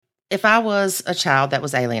if I was a child that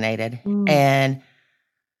was alienated and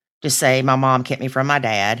just say my mom kept me from my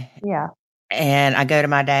dad. Yeah. And I go to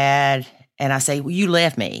my dad and I say, well, you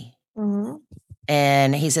left me.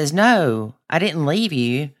 And he says, no, I didn't leave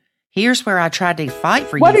you. Here's where I tried to fight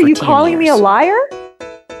for you. What, are you calling me a liar?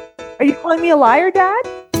 Are you calling me a liar, Dad?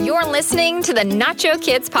 You're listening to the Nacho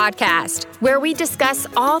Kids podcast, where we discuss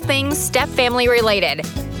all things step-family related.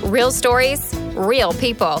 Real stories, real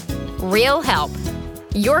people, real help.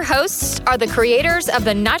 Your hosts are the creators of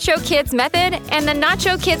the Nacho Kids Method and the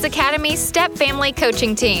Nacho Kids Academy Step Family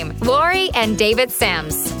Coaching Team, Lori and David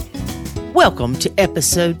Sims. Welcome to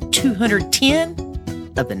episode 210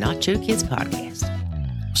 of the Nacho Kids podcast.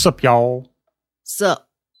 What's up, y'all? Sup?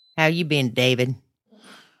 How you been, David?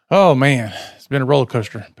 Oh, man. It's been a roller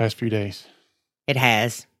coaster the past few days. It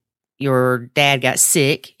has. Your dad got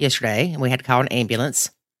sick yesterday, and we had to call an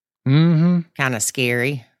ambulance. Kind of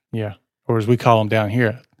scary. Yeah. Or as we call them down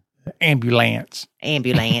here, the ambulance.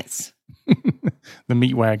 Ambulance. The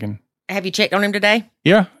meat wagon. Have you checked on him today?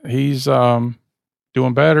 Yeah. He's doing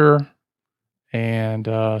better and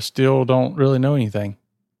still don't really know anything.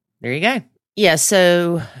 There you go. Yeah,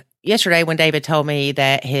 so yesterday when David told me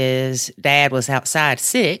that his dad was outside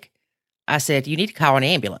sick, I said, you need to call an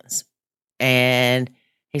ambulance. And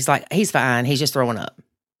he's like, he's fine. He's just throwing up.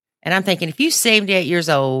 And I'm thinking, if you're 78 years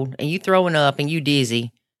old and you throwing up and you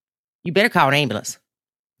dizzy, you better call an ambulance.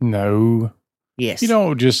 No. Yes. You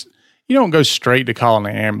don't go straight to calling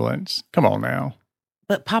an ambulance. Come on now.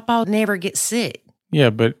 But Papa never gets sick. Yeah,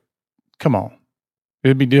 but come on.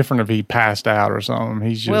 It'd be different if he passed out or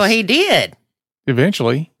something. Well, he did.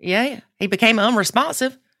 Eventually. Yeah. He became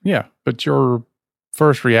unresponsive. Yeah, but your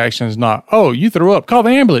first reaction is not, oh, you threw up, call the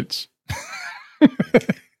ambulance.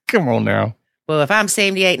 Come on now. Well, if I'm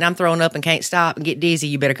 78 and I'm throwing up and can't stop and get dizzy,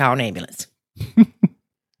 you better call an ambulance.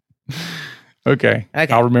 Okay.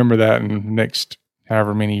 I'll remember that in the next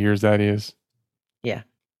however many years that is. Yeah.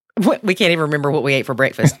 We can't even remember what we ate for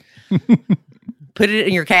breakfast. Put it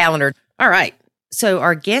in your calendar. All right. So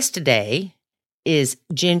our guest today is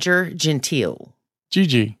Ginger Gentile.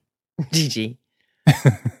 Gigi.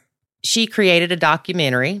 She created a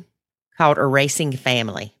documentary called Erasing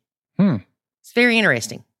Family. It's very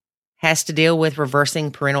interesting. Has to deal with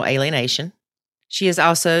reversing parental alienation. She is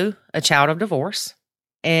also a child of divorce.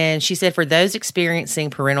 And she said for those experiencing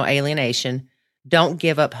parental alienation, don't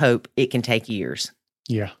give up hope. It can take years.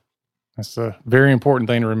 Yeah. That's a very important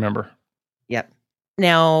thing to remember. Yep.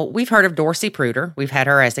 Now, we've heard of Dorsey Pruder. We've had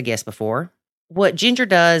her as a guest before. What Ginger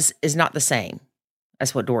does is not the same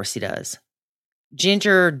as what Dorsey does.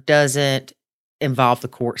 Ginger doesn't involve the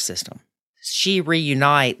court system. She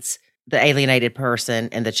reunites the alienated person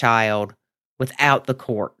and the child without the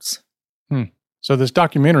courts. So this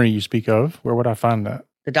documentary you speak of, where would I find that?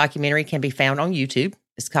 The documentary can be found on YouTube.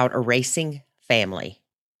 It's called Erasing Family.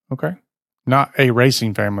 Okay. Not a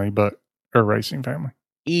racing family, but erasing family.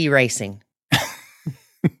 Erasing.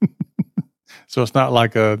 So it's not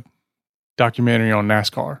like a documentary on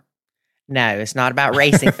NASCAR. No, it's not about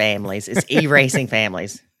racing families. It's erasing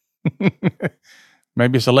families.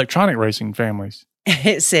 Maybe it's electronic racing families.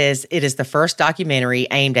 It says it is the first documentary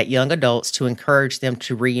aimed at young adults to encourage them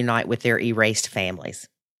to reunite with their erased families.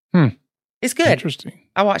 It's good. Interesting.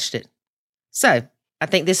 I watched it. So I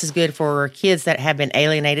think this is good for kids that have been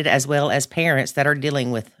alienated as well as parents that are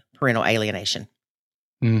dealing with parental alienation.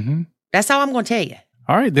 That's all I'm going to tell you.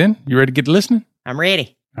 All right, then. You ready to get listening? I'm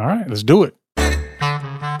ready. All right, let's do it.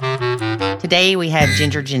 Today we have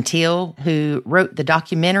Ginger Gentile, who wrote the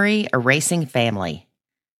documentary Erasing Family.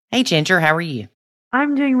 Hey, Ginger, how are you?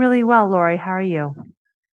 I'm doing really well, Lori. How are you?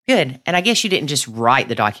 Good. And I guess you didn't just write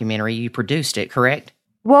the documentary, you produced it, correct?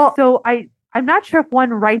 Well, so I'm not sure if one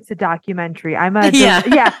writes a documentary.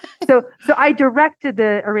 So I directed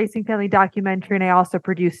the Erasing Family documentary and I also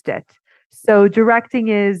produced it. So directing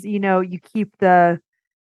is, you keep the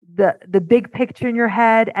big picture in your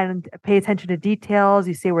head and pay attention to details.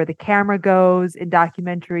 You say where the camera goes. In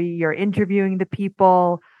documentary, you're interviewing the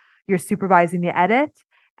people, you're supervising the edit.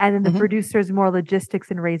 And then the producer is more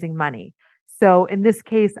logistics and raising money. So in this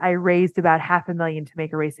case, I raised about $500,000 to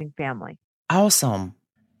make Erasing Family. Awesome.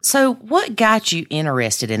 So what got you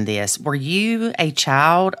interested in this? Were you a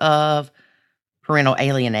child of parental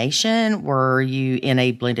alienation? Were you in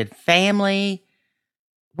a blended family?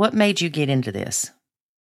 What made you get into this?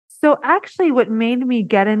 So actually what made me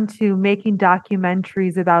get into making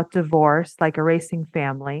documentaries about divorce, like Erasing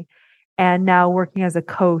Family, and now working as a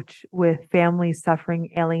coach with families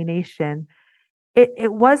suffering alienation,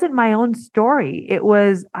 it wasn't my own story. It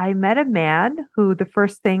was, I met a man who the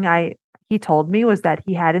first thing he told me was that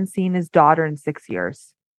he hadn't seen his daughter in 6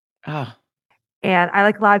 years. Oh. And I,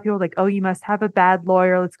 like a lot of people, like, oh, you must have a bad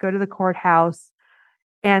lawyer. Let's go to the courthouse.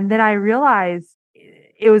 And then I realized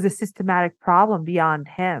it was a systematic problem beyond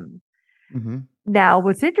him. Mm-hmm. Now,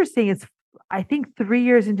 what's interesting is I think 3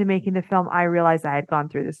 years into making the film, I realized I had gone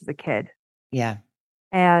through this as a kid. Yeah.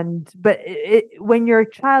 But when you're a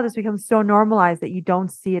child, this becomes so normalized that you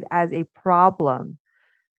don't see it as a problem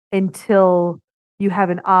until you have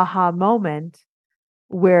an aha moment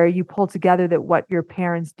where you pull together that what your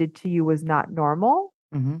parents did to you was not normal,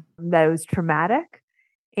 that it was traumatic.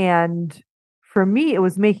 And for me, it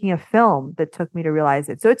was making a film that took me to realize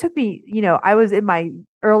it. So it took me, I was in my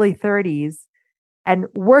early 30s and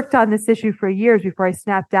worked on this issue for years before I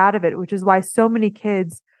snapped out of it, which is why so many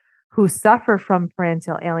kids who suffer from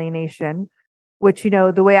parental alienation, which,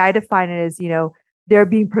 the way I define it is, they're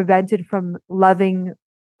being prevented from loving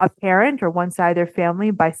a parent or one side of their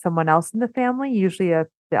family by someone else in the family, usually the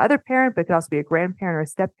other parent, but it could also be a grandparent or a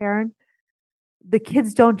step parent. The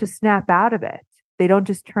kids don't just snap out of it. They don't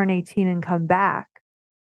just turn 18 and come back,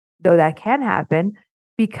 though that can happen,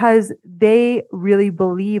 because they really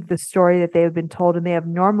believe the story that they have been told and they have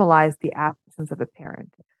normalized the absence of a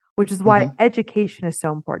parent, which is why education is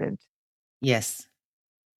so important. Yes,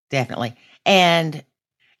 definitely. And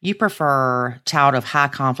you prefer child of high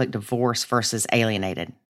conflict divorce versus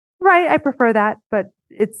alienated. Right. I prefer that, but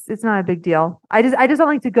it's not a big deal. I just don't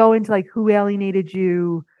like to go into like who alienated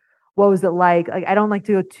you. What was it like? Like, I don't like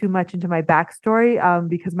to go too much into my backstory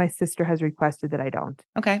because my sister has requested that I don't.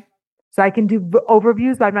 Okay. So I can do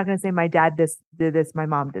overviews, but I'm not going to say my dad did this, my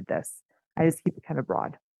mom did this. I just keep it kind of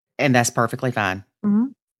broad. And that's perfectly fine. Mm-hmm.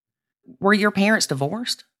 Were your parents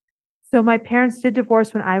divorced? So my parents did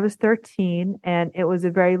divorce when I was 13, and it was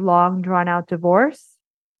a very long, drawn-out divorce.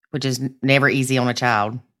 Which is never easy on a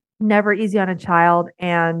child. Never easy on a child.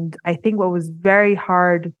 And I think what was very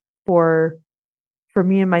hard for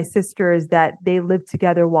me and my sister is that they lived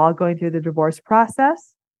together while going through the divorce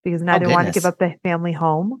process because neither wanted to give up the family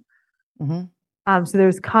home. Mm-hmm. So there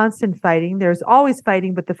was constant fighting. There's always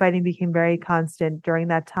fighting, but the fighting became very constant during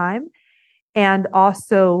that time. And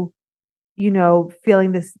also,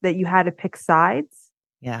 feeling that you had to pick sides.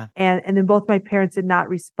 Yeah. And then both my parents did not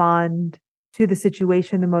respond to the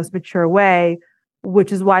situation the most mature way,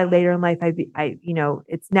 which is why later in life,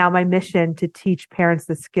 it's now my mission to teach parents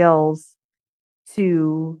the skills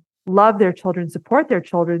to love their children, support their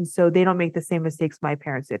children, so they don't make the same mistakes my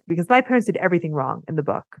parents did, because my parents did everything wrong in the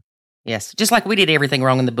book. Yes. Just like we did everything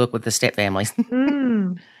wrong in the book with the step families.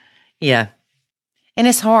 Yeah. And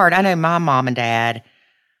it's hard. I know my mom and dad,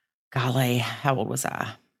 golly, how old was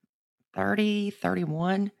I? 30,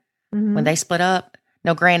 31 when they split up.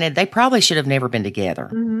 Now, granted, they probably should have never been together.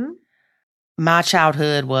 My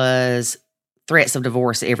childhood was threats of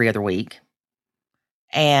divorce every other week.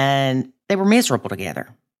 And they were miserable together.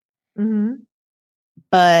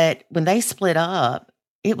 But when they split up,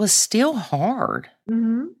 it was still hard.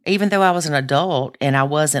 Even though I was an adult and I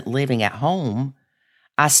wasn't living at home,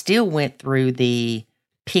 I still went through the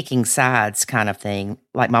picking sides kind of thing.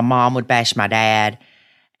 Like my mom would bash my dad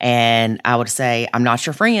and I would say, I'm not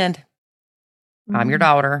your friend. I'm your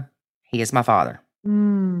daughter. He is my father.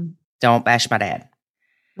 Don't bash my dad.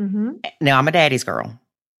 Now, I'm a daddy's girl.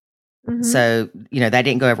 So, that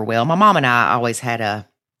didn't go over well. My mom and I always had a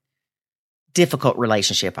difficult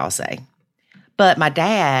relationship, I'll say. But my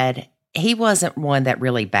dad, he wasn't one that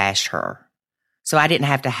really bashed her. So I didn't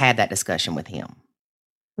have to have that discussion with him.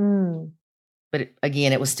 But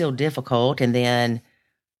again, it was still difficult. And then,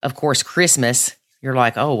 of course, Christmas, you're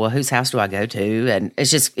like, oh, well, whose house do I go to? And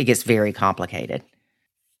it gets very complicated.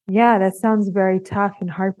 Yeah, that sounds very tough and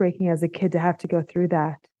heartbreaking as a kid to have to go through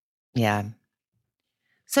that. Yeah.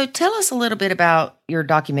 So tell us a little bit about your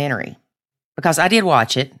documentary, because I did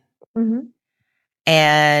watch it.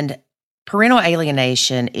 And parental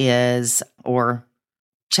alienation or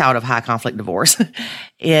child of high conflict divorce,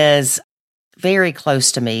 is very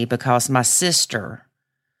close to me because my sister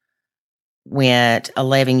went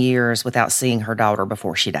 11 years without seeing her daughter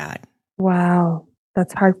before she died. Wow,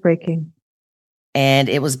 that's heartbreaking. And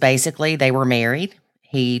it was basically, they were married.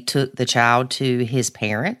 He took the child to his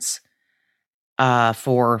parents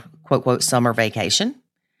for, quote, quote, summer vacation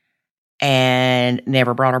and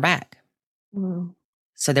never brought her back.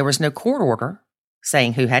 So there was no court order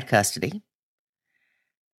saying who had custody.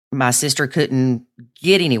 My sister couldn't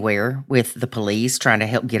get anywhere with the police trying to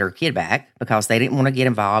help get her kid back because they didn't want to get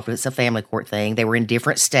involved. It's a family court thing. They were in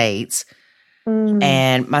different states.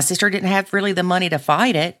 And my sister didn't have really the money to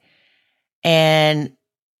fight it. And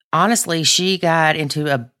honestly, she got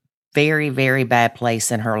into a very, very bad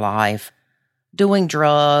place in her life, doing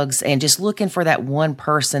drugs and just looking for that one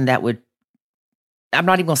person that would I'm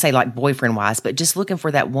not even going to say like boyfriend wise, but just looking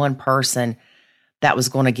for that one person that was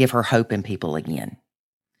going to give her hope in people again.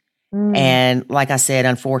 And like I said,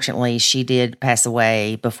 unfortunately, she did pass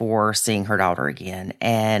away before seeing her daughter again.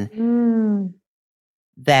 And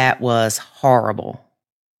that was horrible,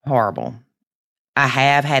 horrible. I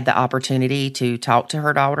have had the opportunity to talk to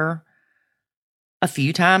her daughter a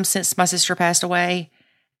few times since my sister passed away.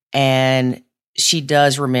 And she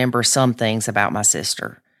does remember some things about my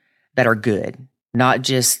sister that are good, not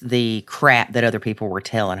just the crap that other people were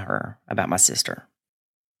telling her about my sister.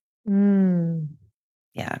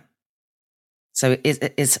 Yeah. So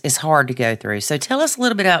it's hard to go through. So tell us a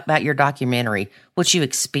little bit about your documentary, what you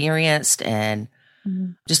experienced, and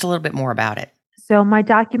just a little bit more about it. So my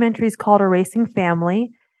documentary is called Erasing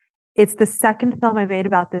Family. It's the second film I made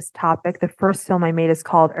about this topic. The first film I made is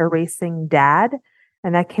called Erasing Dad,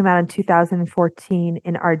 and that came out in 2014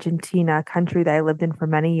 in Argentina, a country that I lived in for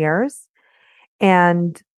many years.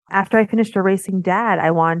 And after I finished Erasing Dad,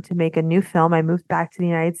 I wanted to make a new film. I moved back to the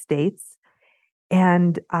United States,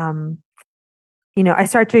 and I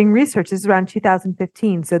started doing research. This is around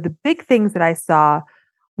 2015. So the big things that I saw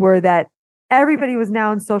were that everybody was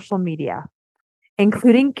now on social media,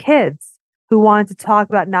 including kids who wanted to talk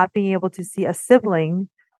about not being able to see a sibling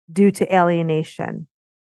due to alienation.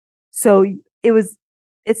 So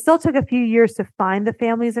it still took a few years to find the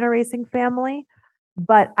families in Erasing Family,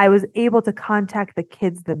 but I was able to contact the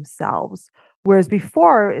kids themselves. Whereas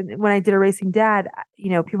before, when I did Erasing Dad,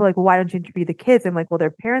 people are like, well, why don't you interview the kids? I'm like, well,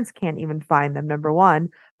 their parents can't even find them, number one.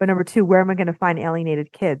 But number two, where am I going to find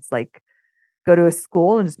alienated kids? Like, go to a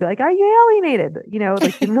school and just be like, are you alienated?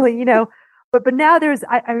 Really, But now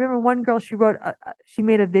I remember one girl, she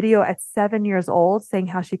made a video at 7 years old saying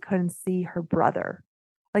how she couldn't see her brother.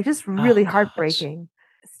 Like, just really heartbreaking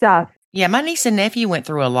stuff. Yeah, my niece and nephew went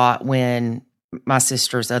through a lot when my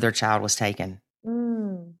sister's other child was taken.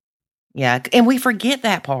 Yeah, and we forget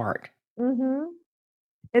that part.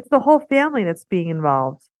 It's the whole family that's being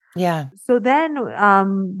involved. Yeah. So then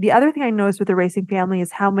the other thing I noticed with the Erasing Family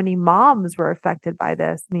is how many moms were affected by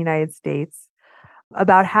this in the United States.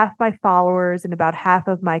 About half my followers and about half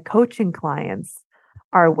of my coaching clients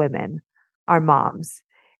are women, are moms.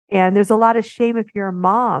 And there's a lot of shame if you're a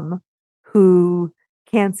mom who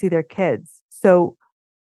can't see their kids. So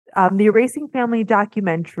the Erasing Family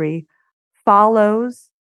documentary follows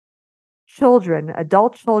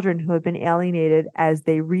adult children who have been alienated as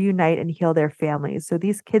they reunite and heal their families. So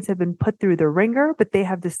these kids have been put through the ringer, but they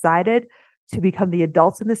have decided to become the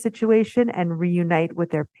adults in the situation and reunite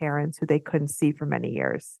with their parents who they couldn't see for many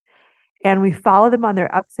years. And we follow them on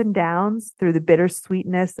their ups and downs through the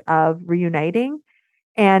bittersweetness of reuniting.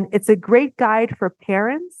 And it's a great guide for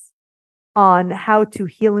parents on how to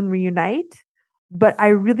heal and reunite. But I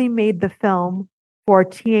really made the film for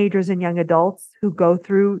teenagers and young adults who go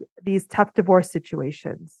through these tough divorce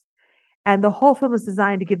situations. And the whole film is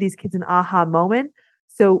designed to give these kids an aha moment.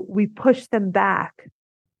 So we push them back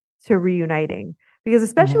to reuniting, because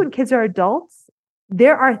especially when kids are adults,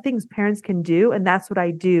 there are things parents can do. And that's what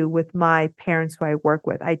I do with my parents who I work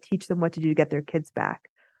with. I teach them what to do to get their kids back.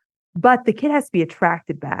 But the kid has to be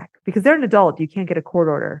attracted back because they're an adult. You can't get a court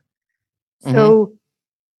order.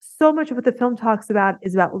 So much of what the film talks about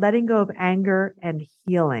is about letting go of anger and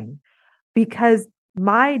healing, because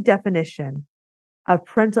my definition of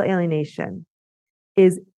parental alienation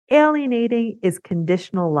is alienating is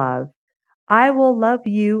conditional love. I will love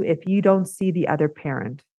you if you don't see the other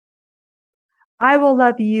parent. I will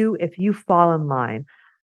love you if you fall in line.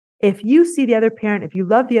 If you see the other parent, if you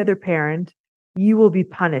love the other parent, you will be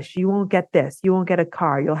punished. You won't get this. You won't get a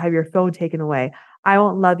car. You'll have your phone taken away. I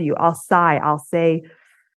won't love you. I'll sigh. I'll say,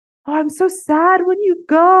 oh, I'm so sad when you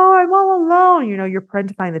go. I'm all alone. You're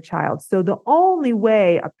parentifying the child. So the only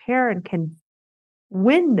way a parent can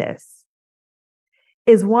win this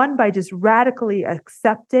is one by just radically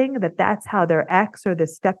accepting that that's how their ex or the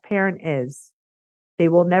step parent is. They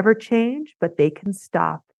will never change, but they can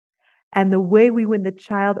stop. And the way we win the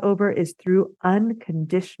child over is through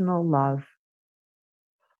unconditional love.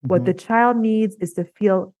 What the child needs is to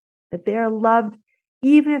feel that they are loved,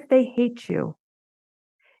 even if they hate you.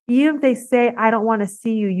 Even if they say, I don't want to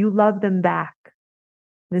see you, you love them back.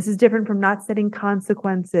 This is different from not setting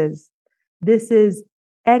consequences. This is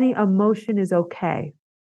any emotion is okay.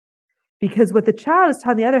 Because what the child is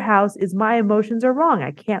telling the other house is my emotions are wrong.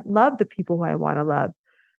 I can't love the people who I want to love.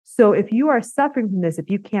 So if you are suffering from this, if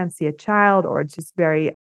you can't see a child or it's just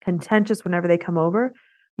very contentious whenever they come over,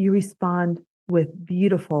 you respond with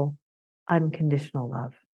beautiful, unconditional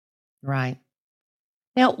love. Right.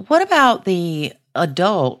 Now, what about the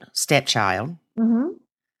adult stepchild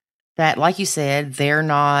that, like you said, they're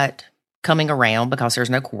not coming around because there's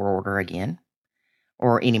no court order again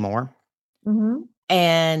or anymore. Mm-hmm.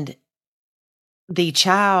 And the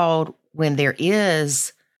child, when there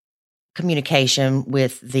is communication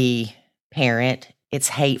with the parent, it's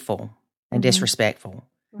hateful and disrespectful.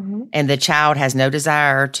 Mm-hmm. And the child has no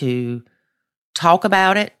desire to talk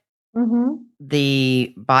about it. Mm-hmm.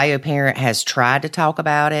 The bio parent has tried to talk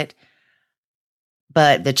about it,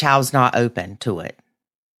 but the child's not open to it.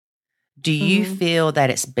 Do you feel that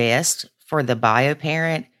it's best for the bio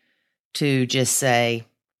parent to just say,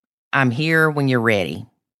 I'm here when you're ready,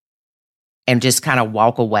 and just kind of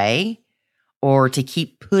walk away, or to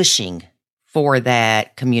keep pushing for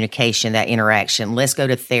that communication, that interaction? Let's go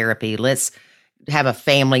to therapy. Let's have a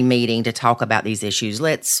family meeting to talk about these issues.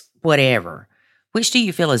 Let's whatever. Which do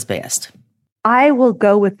you feel is best? I will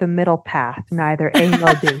go with the middle path, neither A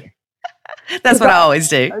nor B. That's what I always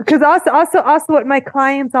do. Because also what my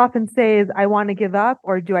clients often say is, I want to give up,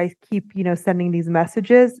 or do I keep, sending these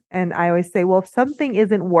messages? And I always say, well, if something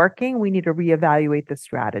isn't working, we need to reevaluate the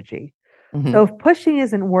strategy. Mm-hmm. So if pushing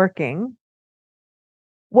isn't working,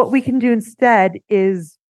 what we can do instead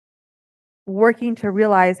is working to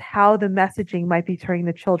realize how the messaging might be turning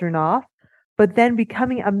the children off, but then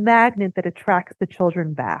becoming a magnet that attracts the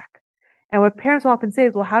children back. And what parents will often say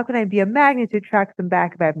is, well, how can I be a magnet to attract them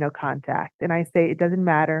back if I have no contact? And I say, it doesn't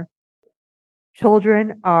matter.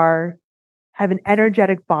 Children have an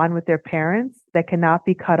energetic bond with their parents that cannot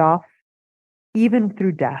be cut off, even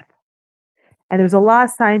through death. And there's a lot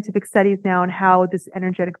of scientific studies now on how this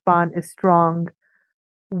energetic bond is strong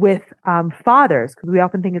with fathers, because we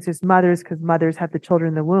often think it's just mothers because mothers have the children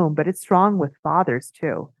in the womb, but it's strong with fathers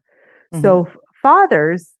too. Mm-hmm. So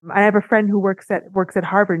fathers, I have a friend who works at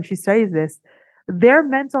Harvard, and she studies this. Their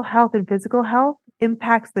mental health and physical health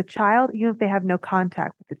impacts the child, even if they have no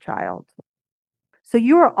contact with the child. So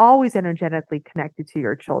you are always energetically connected to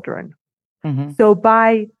your children. Mm-hmm. So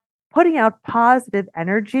by putting out positive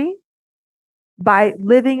energy, by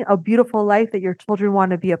living a beautiful life that your children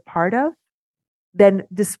want to be a part of, then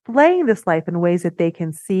displaying this life in ways that they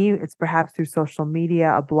can see, it's perhaps through social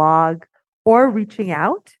media, a blog, or reaching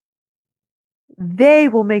out, they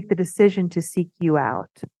will make the decision to seek you out.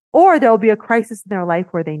 Or there'll be a crisis in their life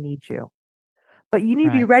where they need you. But you need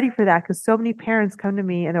to be ready for that, because so many parents come to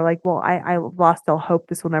me and they're like, well, I lost all hope.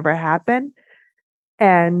 This will never happen.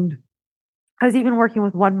 And I was even working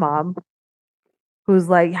with one mom who's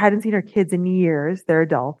like, hadn't seen her kids in years. They're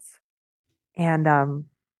adults. And,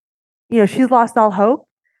 she's lost all hope.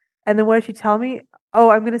 And then what did she tell me? Oh,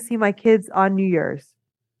 I'm going to see my kids on New Year's.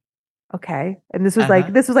 Okay. And this was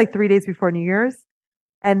like 3 days before New Year's.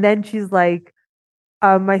 And then she's like,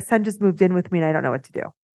 my son just moved in with me and I don't know what to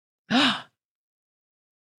do.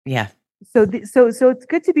 Yeah. So it's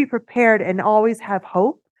good to be prepared and always have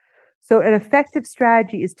hope. So an effective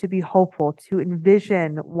strategy is to be hopeful, to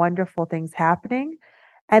envision wonderful things happening,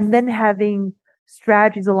 and then having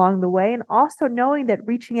strategies along the way, and also knowing that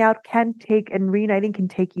reaching out and reuniting can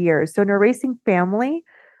take years. So in Erasing Family,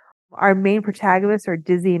 our main protagonists are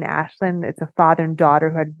Dizzy and Ashlyn. It's a father and daughter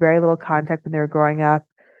who had very little contact when they were growing up.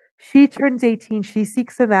 She turns 18. She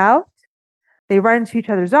seeks him out. They run into each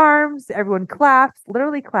other's arms. Everyone claps,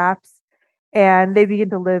 literally claps, and they begin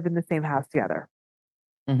to live in the same house together.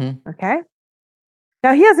 Mm-hmm. Okay.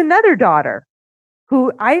 Now he has another daughter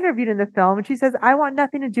who I interviewed in the film, and she says, I want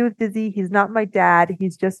nothing to do with Dizzy. He's not my dad.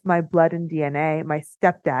 He's just my blood and DNA. My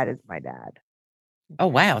stepdad is my dad. Oh,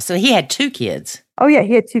 wow. So he had 2 kids. Oh, yeah.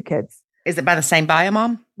 He had 2 kids. Is it by the same bio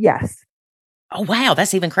mom? Yes. Oh, wow.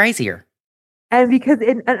 That's even crazier. And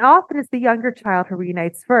and often it's the younger child who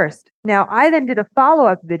reunites first. Now, I then did a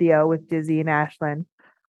follow-up video with Dizzy and Ashlyn,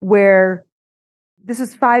 where this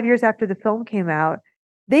was 5 years after the film came out.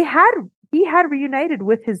 He had reunited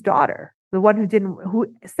with his daughter, the one who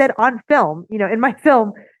said on film, in my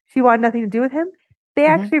film, she wanted nothing to do with him. They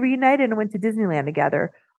actually reunited and went to Disneyland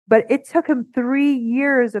together. But it took him 3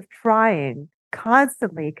 years of trying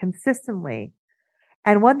constantly, consistently.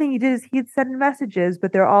 And one thing he did is he'd send messages,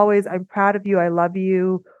 but they're always, I'm proud of you. I love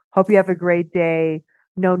you. Hope you have a great day.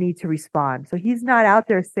 No need to respond. So he's not out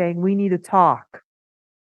there saying, we need to talk.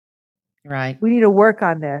 Right. We need to work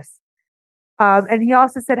on this. And he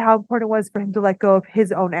also said how important it was for him to let go of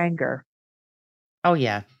his own anger. Oh,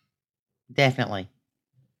 yeah, definitely.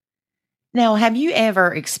 Now, have you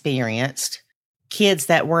ever experienced kids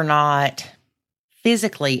that were not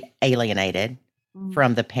physically alienated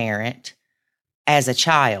from the parent as a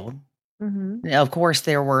child? Mm-hmm. Now, of course,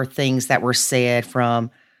 there were things that were said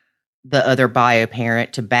from the other bio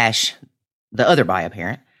parent to bash the other bio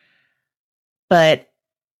parent. But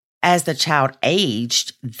as the child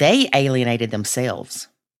aged, they alienated themselves.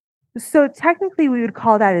 So technically, we would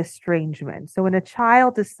call that estrangement. So when a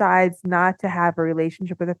child decides not to have a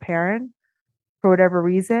relationship with a parent for whatever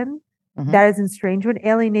reason, that is estrangement.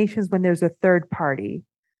 Alienation is when there's a third party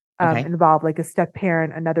involved, like a step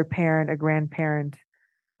parent, another parent, a grandparent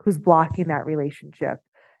who's blocking that relationship.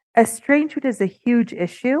 Estrangement is a huge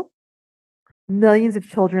issue. Millions of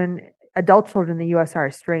children, adult children in the US are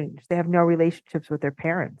estranged. They have no relationships with their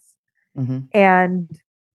parents. And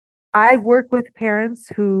I work with parents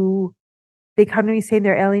who they come to me saying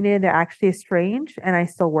they're alienated, they're actually estranged, and I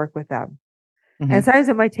still work with them. And sometimes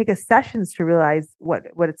it might take us sessions to realize what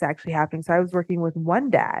it's actually happening. So I was working with one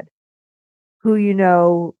dad who,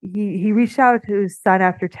 he reached out to his son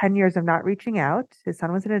after 10 years of not reaching out. His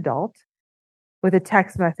son was an adult, with a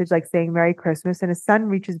text message like saying Merry Christmas. And his son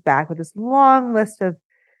reaches back with this long list of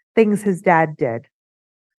things his dad did.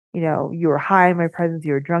 You were high in my presence,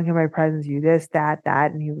 you were drunk in my presence, you this, that.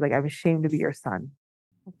 And he was like, I'm ashamed to be your son.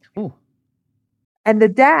 Ooh. And the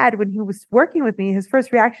dad, when he was working with me, his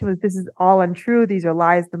first reaction was, this is all untrue. These are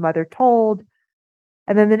lies the mother told.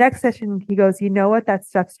 And then the next session, he goes, you know what? That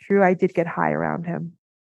stuff's true. I did get high around him.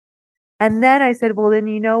 And then I said, well, then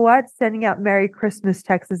you know what? Sending out Merry Christmas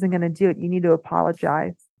texts isn't going to do it. You need to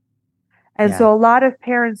apologize. And so a lot of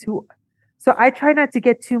parents so I try not to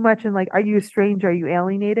get too much in like, are you estranged? Are you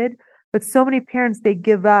alienated? But so many parents, they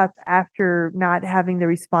give up after not having the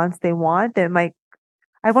response they want. I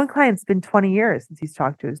have one client, it's been 20 years since he's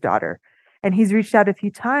talked to his daughter, and he's reached out a few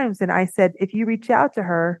times. And I said, if you reach out to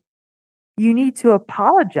her, you need to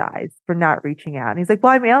apologize for not reaching out. And he's like,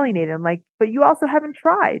 well, I'm alienated. I'm like, but you also haven't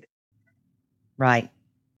tried. Right.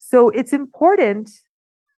 So it's important.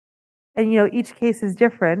 And, each case is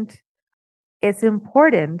different. It's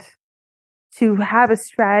important to have a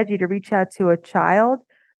strategy to reach out to a child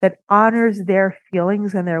that honors their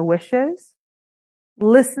feelings and their wishes,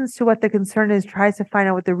 listens to what the concern is, tries to find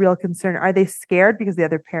out what the real concern. Are they scared because the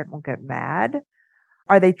other parent won't get mad?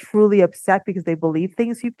 Are they truly upset because they believe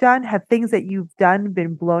things you've done? Have things that you've done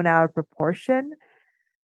been blown out of proportion?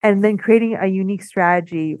 And then creating a unique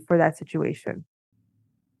strategy for that situation.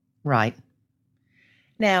 Right.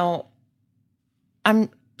 Now, I'm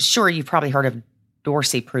sure you've probably heard of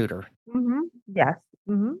Dorsey Pruder. Yes.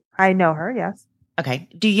 I know her. Yes. Okay.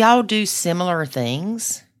 Do y'all do similar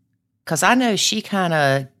things? Because I know she kind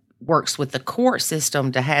of works with the court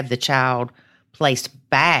system to have the child placed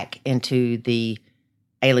back into the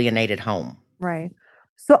alienated home. Right.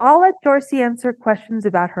 So I'll let Dorsey answer questions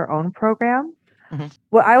about her own program.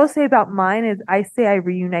 What I will say about mine is I say I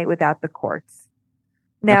reunite without the courts.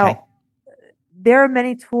 Now, there are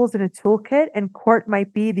many tools in a toolkit, and court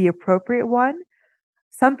might be the appropriate one.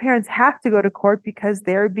 Some parents have to go to court because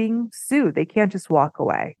they're being sued. They can't just walk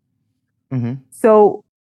away. So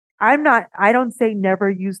I don't say never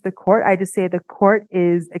use the court. I just say the court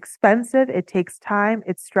is expensive. It takes time.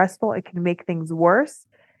 It's stressful. It can make things worse.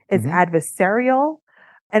 It's adversarial.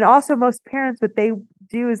 And also most parents, what they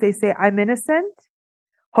do is they say, I'm innocent,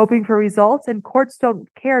 hoping for results. And courts don't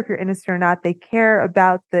care if you're innocent or not. They care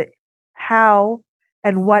about the how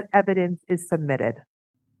and what evidence is submitted.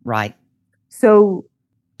 Right. So.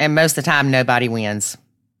 And most of the time, nobody wins.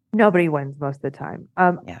 Nobody wins most of the time.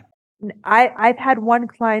 I've had one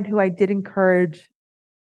client who I did encourage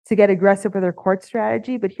to get aggressive with her court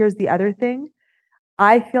strategy, but here's the other thing.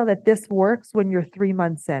 I feel that this works when you're 3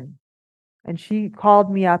 months in. And she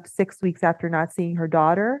called me up 6 weeks after not seeing her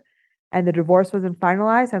daughter, and the divorce wasn't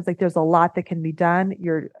finalized. I was like, there's a lot that can be done.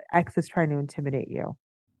 Your ex is trying to intimidate you.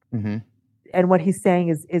 And what he's saying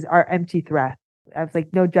is our empty threat. I was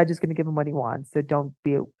like, no judge is going to give him what he wants. So don't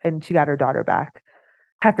be. And she got her daughter back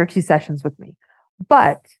after 2 sessions with me.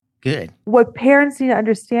 But good. What parents need to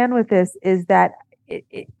understand with this is that,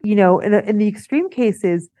 in the extreme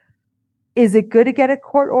cases, is it good to get a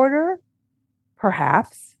court order?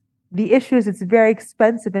 Perhaps. The issue is it's very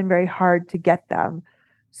expensive and very hard to get them.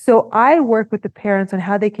 So I work with the parents on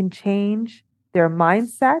how they can change their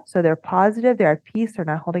mindset so they're positive, they're at peace, they're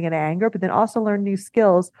not holding in anger, but then also learn new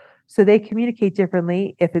skills so they communicate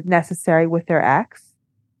differently if it's necessary with their ex.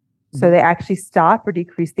 So they actually stop or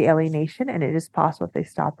decrease the alienation, and it is possible if they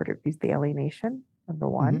stop or decrease the alienation, number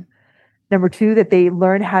one. Number two, that they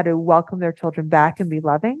learn how to welcome their children back and be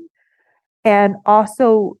loving. And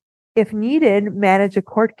also, if needed, manage a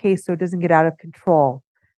court case so it doesn't get out of control.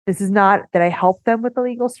 This is not that I help them with the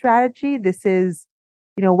legal strategy. This is,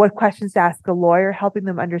 what questions to ask a lawyer, helping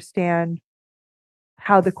them understand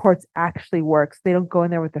how the courts actually works. They don't go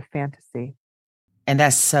in there with a fantasy. And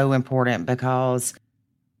that's so important because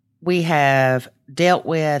we have dealt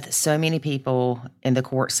with so many people in the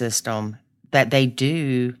court system that they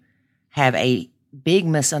do have a big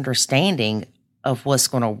misunderstanding of what's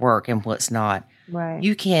going to work and what's not. Right.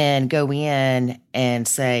 You can go in and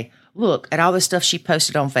say, look at all the stuff she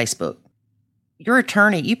posted on Facebook. Your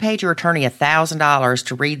attorney, you paid your attorney $1,000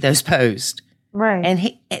 to read those posts. Right.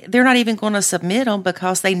 And they're not even going to submit them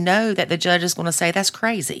because they know that the judge is going to say, that's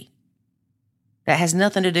crazy. That has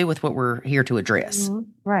nothing to do with what we're here to address. Mm-hmm.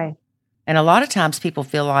 Right. And a lot of times people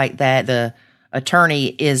feel like that the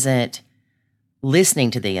attorney isn't listening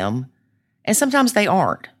to them. And sometimes they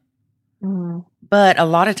aren't. Mm-hmm. But a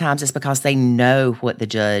lot of times it's because they know what the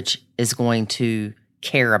judge is going to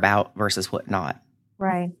care about versus what not.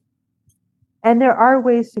 Right. And there are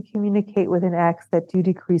ways to communicate with an ex that do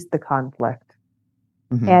decrease the conflict.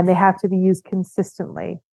 Mm-hmm. And they have to be used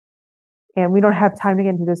consistently. And we don't have time to get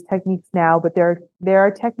into those techniques now, but there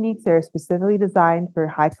are techniques that are specifically designed for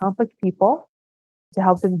high conflict people to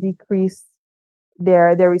help them decrease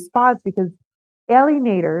their response, because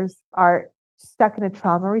alienators are stuck in a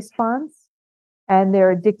trauma response and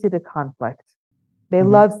they're addicted to conflict. They Mm-hmm.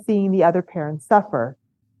 love seeing the other parent suffer.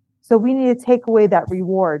 So we need to take away that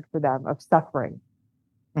reward for them of suffering.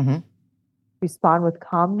 Mm-hmm. Respond with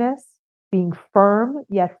calmness, being firm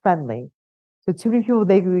yet friendly. So too many people,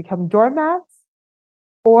 they become doormats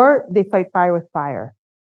or they fight fire with fire.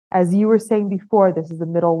 As you were saying before, this is the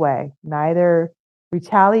middle way. Neither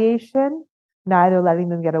retaliation, neither letting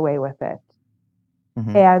them get away with it.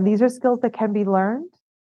 Mm-hmm. And these are skills that can be learned.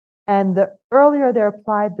 And the earlier they're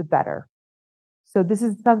applied, the better. So this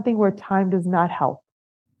is something where time does not help.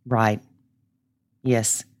 Right.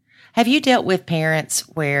 Yes. Have you dealt with parents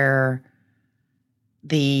where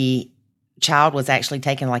the child was actually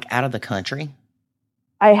taken like out of the country?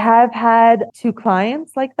 I have had 2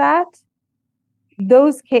 clients like that.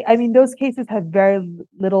 Those cases have very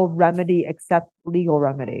little remedy except legal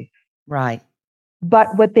remedy. Right.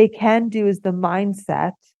 But what they can do is the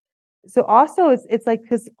mindset. So also it's like,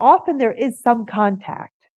 because often there is some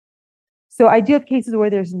contact. So I do have cases where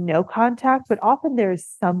there's no contact, but often there is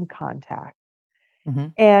some contact. Mm-hmm.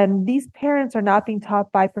 And these parents are not being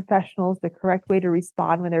taught by professionals the correct way to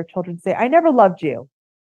respond when their children say, I never loved you.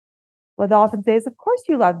 What they often say is, of course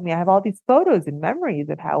you loved me. I have all these photos and memories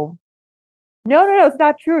of how. No, it's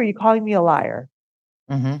not true. Are you calling me a liar?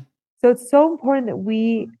 Mm-hmm. So it's so important that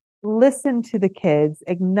we listen to the kids,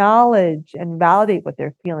 acknowledge and validate what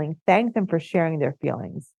they're feeling, thank them for sharing their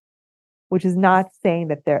feelings, which is not saying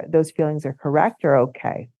that those feelings are correct or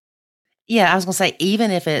okay. Yeah, I was going to say,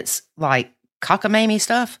 even if it's like cockamamie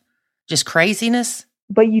stuff, just craziness.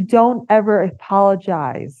 But you don't ever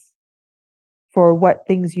apologize for what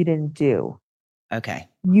things you didn't do. Okay.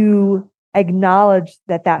 You acknowledge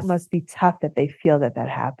that must be tough that they feel that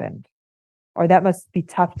happened, or that must be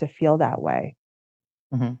tough to feel that way.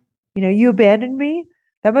 Mm-hmm. You abandoned me.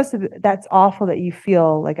 That's awful that you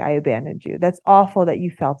feel like I abandoned you. That's awful that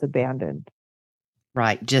you felt abandoned.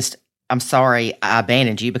 Right. Just, I'm sorry I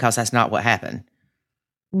abandoned you because that's not what happened.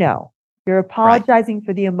 No, you're apologizing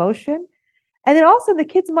for the emotion. And then also in the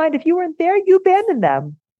kid's mind, if you weren't there, you abandoned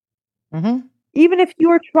them. Mm-hmm. Even if you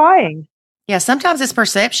were trying. Yeah, sometimes it's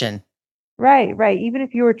perception. Right. Even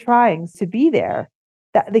if you were trying to be there,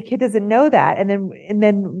 that the kid doesn't know that. And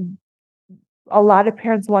then a lot of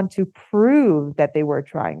parents want to prove that they were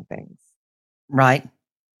trying things. Right.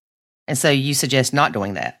 And so you suggest not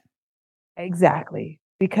doing that. Exactly.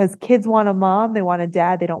 Because kids want a mom, they want a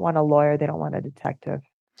dad, they don't want a lawyer, they don't want a detective.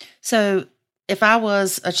 So if I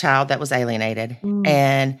was a child that was alienated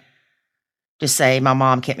and just say my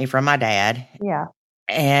mom kept me from my dad. Yeah.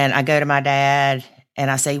 And I go to my dad and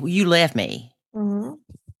I say, well, you left me. Mm-hmm.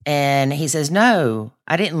 And he says, no,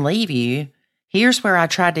 I didn't leave you. Here's where I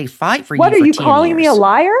tried to fight for you. What, for are you 10 calling me a years.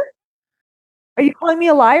 liar? Are you calling me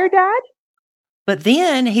a liar, Dad? But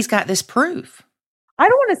then he's got this proof. I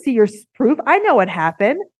don't want to see your proof. I know what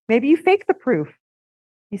happened. Maybe you fake the proof.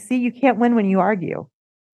 You see, you can't win when you argue.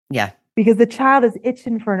 Yeah. Because the child is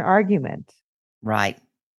itching for an argument. Right.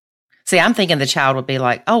 See, I'm thinking the child would be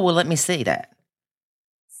like, oh, well, let me see that.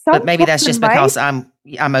 But maybe that's just because I'm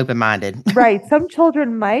open-minded. Right. Some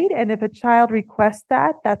children might. And if a child requests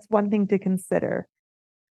that, that's one thing to consider.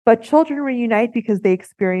 But children reunite because they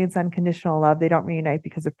experience unconditional love. They don't reunite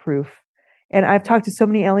because of proof. And I've talked to so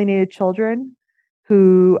many alienated children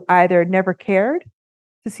who either never cared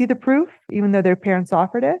to see the proof, even though their parents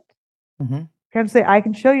offered it. Mm-hmm. Parents say, I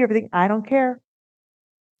can show you everything. I don't care.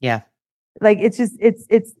 Yeah. Like, it's just,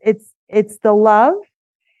 it's the love.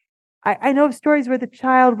 I know of stories where the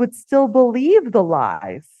child would still believe the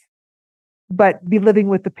lies, but be living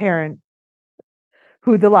with the parent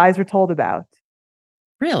who the lies were told about.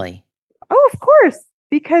 Really? Oh, of course.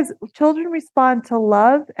 Because children respond to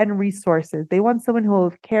love and resources. They want someone who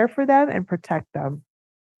will care for them and protect them.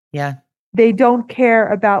 Yeah. They don't care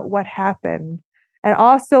about what happened. And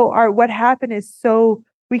also what happened is so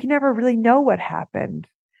we can never really know what happened.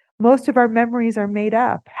 Most of our memories are made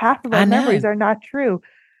up. Half of our memories are not true.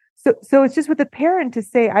 So it's just with a parent to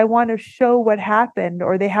say, I want to show what happened,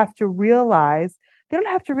 or they have to realize. They don't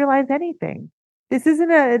have to realize anything. This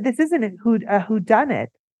isn't a whodunit.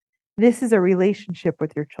 This is a relationship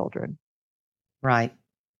with your children. Right.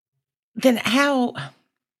 Then how?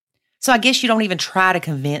 So I guess you don't even try to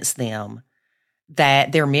convince them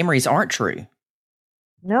that their memories aren't true.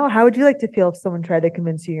 No. How would you like to feel if someone tried to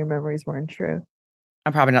convince you your memories weren't true?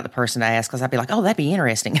 I'm probably not the person to ask because I'd be like, oh, that'd be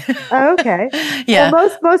interesting. Okay. Yeah.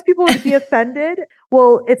 Well, most people would be offended.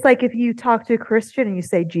 Well, it's like if you talk to a Christian and you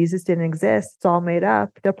say Jesus didn't exist, it's all made up.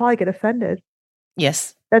 They'll probably get offended.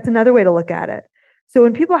 Yes. That's another way to look at it. So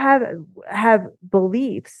when people have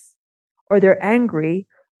beliefs or they're angry,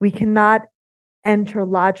 we cannot enter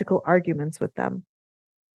logical arguments with them.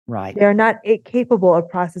 Right. They're not capable of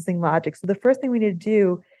processing logic. So the first thing we need to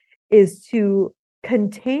do is to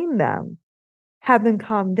contain them, have them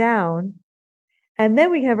calm down, and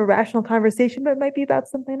then we can have a rational conversation, but it might be about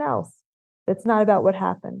something else. It's not about what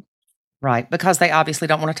happened. Right. Because they obviously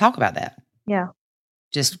don't want to talk about that. Yeah.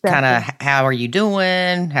 Just Exactly. kind of, how are you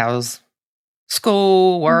doing? How's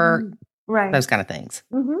school, work? Right. Those kind of things.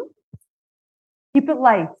 Mm-hmm. Keep it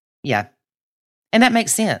light. Yeah. And that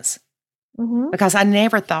makes sense. Mm-hmm. Because I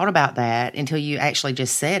never thought about that until you actually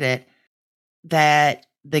just said it, that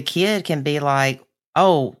the kid can be like,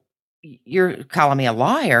 oh, you're calling me a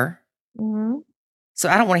liar. Mm-hmm. So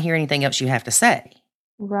I don't want to hear anything else you have to say.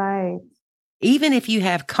 Right. Even if you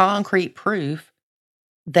have concrete proof,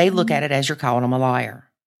 they look at it as you're calling them a liar.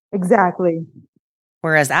 Exactly.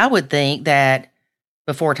 Whereas I would think that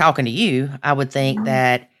before talking to you, I would think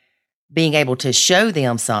that being able to show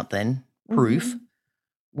them something, proof,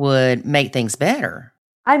 would make things better.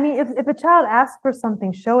 I mean, if a child asks for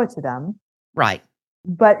something, show it to them. Right.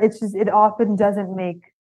 But it often doesn't make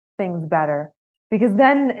things better, because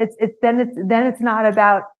then it's not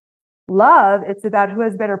about love. It's about who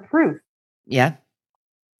has better proof. Yeah,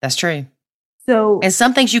 that's true. So, and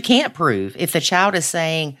some things you can't prove. If the child is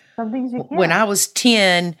saying, some things you can't. When I was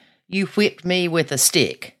 10, you whipped me with a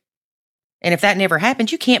stick. And if that never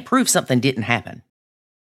happened, you can't prove something didn't happen.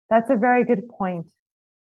 That's a very good point.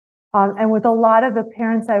 And with a lot of the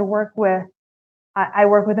parents I work with, I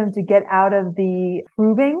work with them to get out of the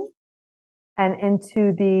proving and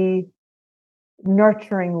into the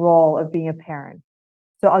nurturing role of being a parent.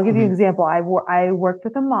 So I'll give you an example. I worked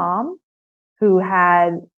with a mom who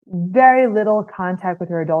had very little contact with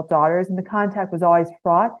her adult daughters, and the contact was always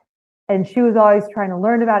fraught. And she was always trying to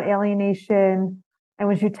learn about alienation. And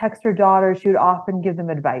when she would text her daughters, she would often give them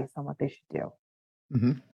advice on what they should do.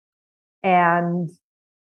 Mm-hmm. And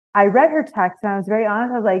I read her text and I was very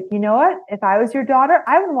honest. I was like, you know what? If I was your daughter,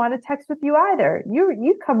 I wouldn't want to text with you either.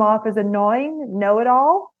 You come off as annoying,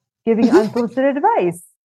 know-it-all, giving unsolicited advice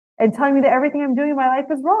and telling me that everything I'm doing in my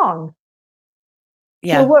life is wrong.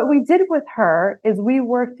 Yeah. So what we did with her is we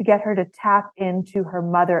worked to get her to tap into her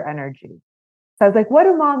mother energy. So I was like, what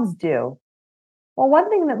do moms do? Well, one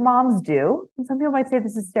thing that moms do, and some people might say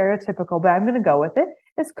this is stereotypical, but I'm going to go with it,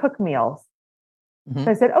 is cook meals. Mm-hmm.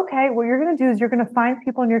 So I said, okay, what you're going to do is you're going to find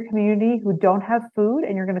people in your community who don't have food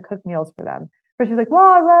and you're going to cook meals for them. But she's like,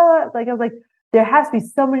 well, like, I was like, there has to be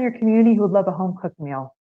someone in your community who would love a home cooked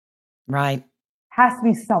meal. Right. Has to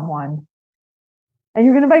be someone. And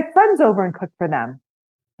you're going to invite friends over and cook for them.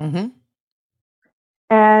 Mm-hmm.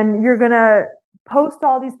 And you're going to post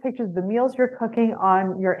all these pictures of the meals you're cooking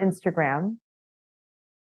on your Instagram.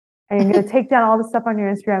 And you're going to take down all the stuff on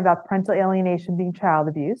your Instagram about parental alienation being child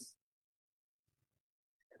abuse.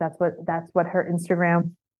 That's what her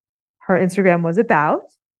Instagram was about.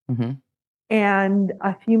 Mm-hmm. And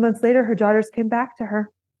a few months later, her daughters came back to her.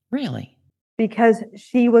 Really? Because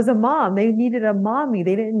she was a mom. They needed a mommy.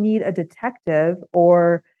 They didn't need a detective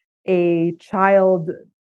or a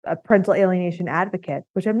parental alienation advocate,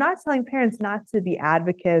 which I'm not telling parents not to be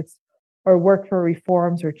advocates or work for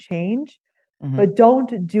reforms or change, but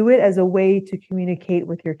don't do it as a way to communicate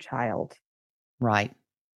with your child. Right.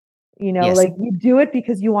 Yes. Like you do it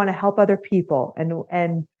because you want to help other people.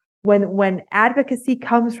 And when advocacy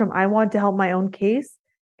comes from, I want to help my own case,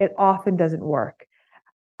 it often doesn't work.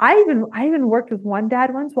 I even worked with one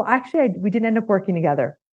dad once. Well, actually, we didn't end up working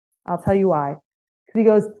together. I'll tell you why. Because he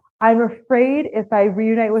goes, I'm afraid if I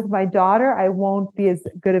reunite with my daughter, I won't be as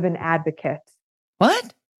good of an advocate.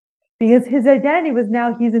 What? Because his identity was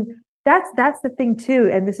now that's the thing too.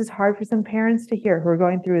 And this is hard for some parents to hear who are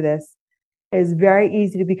going through this. It is very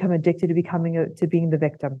easy to become addicted to being the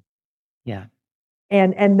victim. Yeah.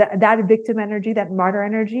 And that victim energy, that martyr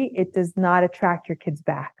energy, it does not attract your kids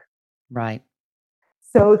back. Right.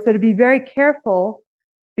 So to be very careful,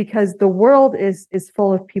 because the world is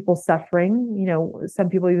full of people suffering. You know, some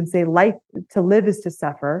people even say life to live is to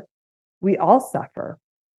suffer. We all suffer.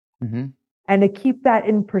 Mm-hmm. And to keep that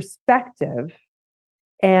in perspective,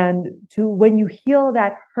 and to when you heal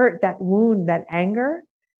that hurt, that wound, that anger,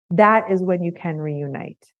 that is when you can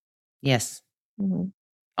reunite. Yes. Mm-hmm.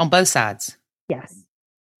 On both sides. Yes.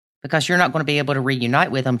 Because you're not going to be able to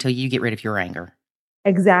reunite with them until you get rid of your anger.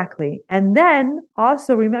 Exactly. And then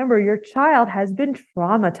also remember, your child has been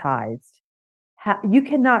traumatized. You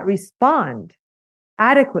cannot respond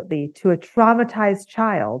adequately to a traumatized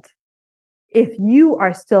child if you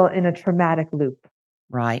are still in a traumatic loop.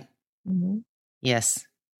 Right. Mm-hmm. Yes.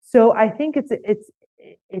 So I think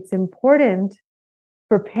it's important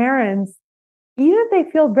for parents, even if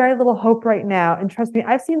they feel very little hope right now. And trust me,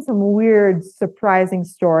 I've seen some weird, surprising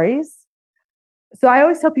stories. So I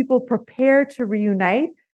always tell people, prepare to reunite,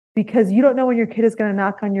 because you don't know when your kid is going to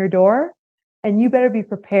knock on your door, and you better be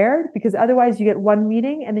prepared, because otherwise you get one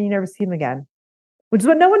meeting and then you never see them again, which is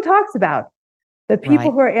what no one talks about. The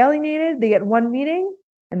people who are alienated, they get one meeting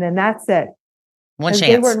and then that's it. One chance.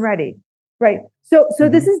 They weren't ready. Right. So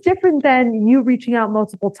this is different than you reaching out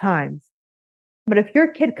multiple times. But if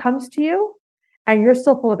your kid comes to you and you're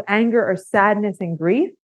still full of anger or sadness and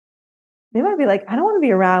grief, they might be like, I don't want to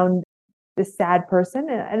be around this sad person.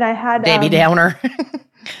 And I had Debbie Downer.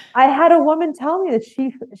 I had a woman tell me that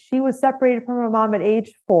she was separated from her mom at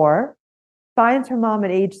age 4, finds her mom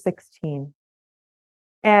at age 16.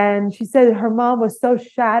 And she said her mom was so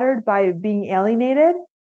shattered by being alienated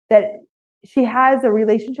that she has a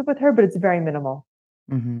relationship with her, but it's very minimal.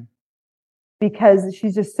 Mm-hmm. Because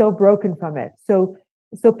she's just so broken from it. So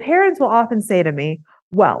parents will often say to me,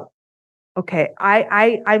 well, okay,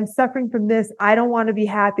 I'm suffering from this. I don't want to be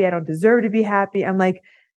happy. I don't deserve to be happy. I'm like,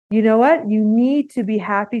 you know what? You need to be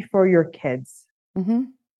happy for your kids. Mm-hmm.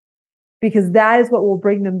 Because that is what will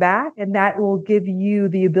bring them back. And that will give you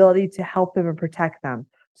the ability to help them and protect them.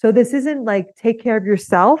 So this isn't like take care of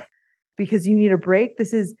yourself because you need a break.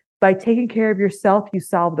 This is by taking care of yourself, you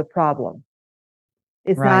solve the problem.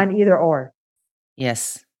 It's not an either or.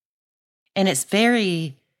 Yes. And it's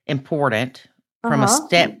very important from a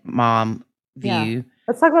stepmom view. Yeah.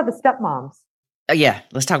 Let's talk about the stepmoms.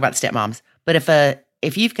 Let's talk about the stepmoms. But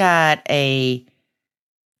if you've got a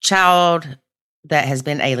child that has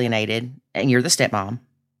been alienated and you're the stepmom,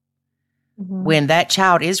 when that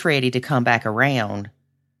child is ready to come back around,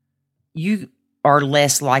 you are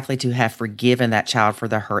less likely to have forgiven that child for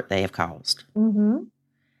the hurt they have caused. Mm-hmm.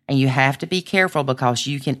 And you have to be careful because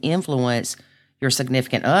you can influence your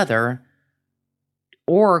significant other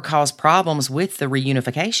or cause problems with the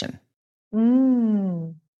reunification.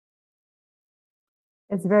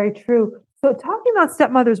 It's very true. So talking about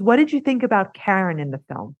stepmothers, what did you think about Karen in the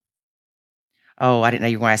film? Oh, I didn't know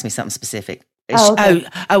you were going to ask me something specific. Okay.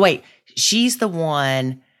 Wait. She's the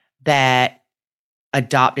one that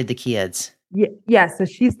adopted the kids. Yeah. So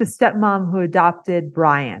she's the stepmom who adopted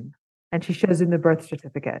Brian, and she shows him the birth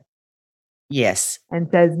certificate. Yes. And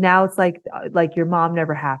says, now it's like your mom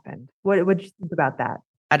never happened. What did you think about that?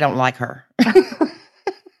 I don't like her.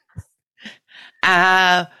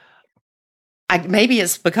 Maybe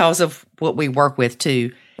it's because of what we work with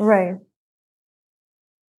too. Right.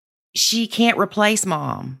 She can't replace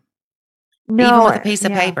mom. No, even with a piece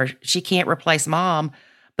of paper, she can't replace mom.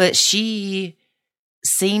 But she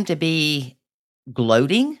seemed to be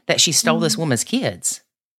gloating that she stole this woman's kids.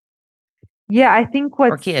 Yeah, I think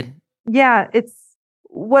or kid. Yeah, it's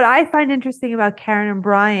what I find interesting about Karen and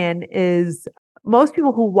Brian is most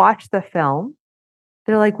people who watch the film,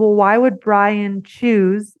 they're like, well, why would Brian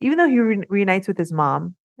choose, even though he reunites with his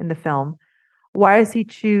mom in the film, why does he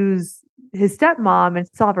choose his stepmom and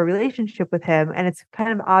still have a relationship with him? And it's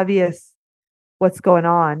kind of obvious what's going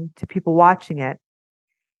on to people watching it.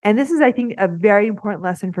 And this is, I think, a very important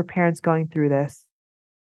lesson for parents going through this.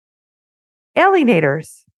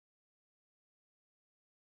 Alienators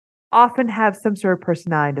often have some sort of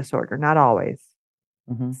personality disorder, not always.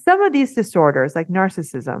 Mm-hmm. Some of these disorders, like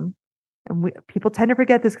narcissism, and people tend to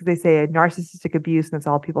forget this because they say narcissistic abuse, and that's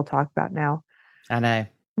all people talk about now. I know.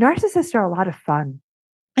 Narcissists are a lot of fun.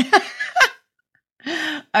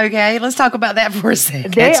 Okay, let's talk about that for a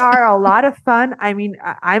second. They are a lot of fun. I mean,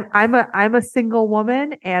 I'm a single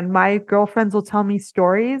woman, and my girlfriends will tell me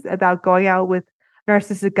stories about going out with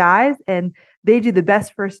narcissistic guys, and they do the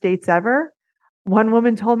best first dates ever. One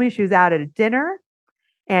woman told me she was out at a dinner,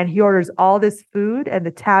 and he orders all this food, and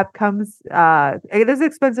the tab comes. There's an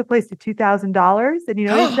expensive place to $2,000, and you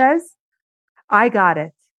know what he says? I got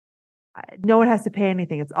it. No one has to pay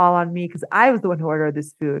anything. It's all on me because I was the one who ordered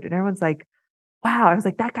this food. And everyone's like, wow. I was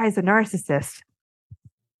like, that guy's a narcissist.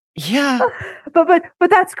 Yeah. But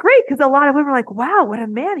that's great because a lot of women are like, wow, what a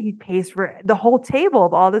man. He pays for the whole table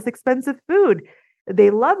of all this expensive food. They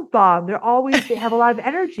love bomb. They have a lot of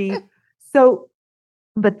energy. So,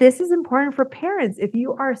 but this is important for parents. If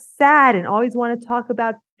you are sad and always want to talk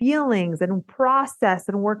about feelings and process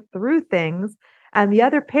and work through things, and the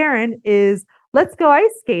other parent is, let's go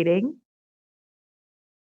ice skating,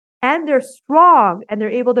 and they're strong and they're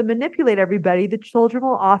able to manipulate everybody, the children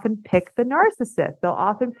will often pick the narcissist.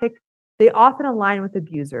 They often align with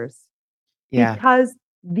abusers. Yeah. Because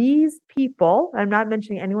these people, I'm not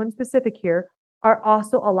mentioning anyone specific here, are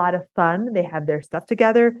also a lot of fun. They have their stuff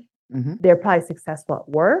together. Mm-hmm. They're probably successful at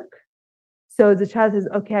work. So the child says,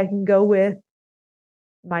 okay, I can go with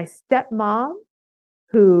my stepmom,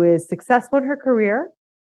 who is successful in her career,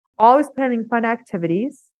 always planning fun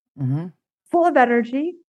activities, Mm-hmm. full of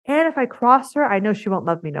energy. And if I cross her, I know she won't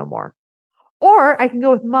love me no more. Or I can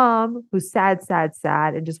go with mom, who's sad,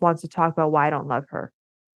 and just wants to talk about why I don't love her.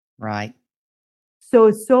 Right. So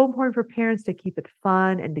it's so important for parents to keep it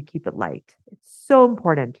fun and to keep it light. It's so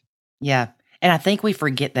important. Yeah. And I think we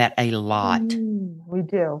forget that a lot. We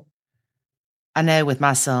do. I know with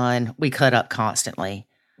my son, we cut up constantly.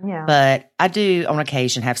 Yeah. But I do on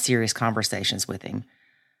occasion have serious conversations with him.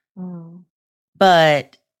 Mm.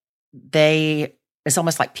 But it's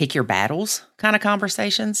almost like pick your battles kind of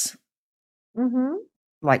conversations. Mm-hmm.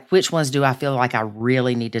 Like, which ones do I feel like I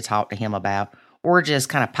really need to talk to him about? Or just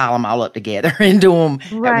kind of pile them all up together and do them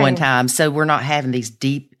at one time. So we're not having these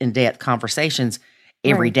deep, in-depth conversations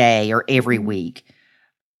every day or every week.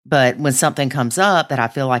 But when something comes up that I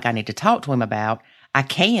feel like I need to talk to him about, I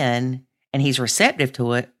can, and he's receptive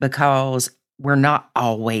to it because we're not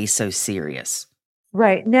always so serious.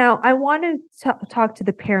 Right. Now, I want to talk to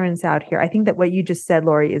the parents out here. I think that what you just said,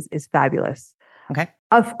 Lori, is fabulous. Okay.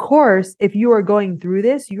 Of course, if you are going through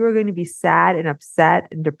this, you are going to be sad and upset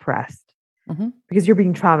and depressed because you're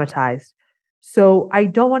being traumatized. So I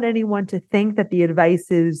don't want anyone to think that the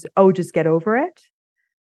advice is, oh, just get over it.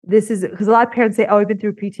 This is because a lot of parents say, oh, I've been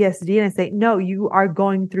through PTSD. And I say, no, you are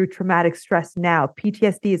going through traumatic stress now.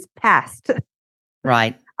 PTSD is past.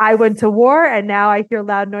 Right. I went to war and now I hear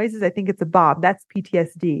loud noises. I think it's a bomb. That's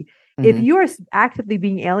PTSD. If you are actively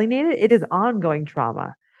being alienated, it is ongoing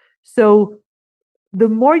trauma. So the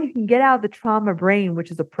more you can get out of the trauma brain, which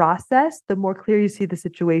is a process, the more clear you see the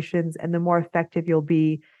situations and the more effective you'll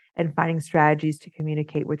be in finding strategies to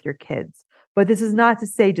communicate with your kids. But this is not to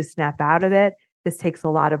say just snap out of it. This takes a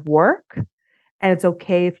lot of work, and it's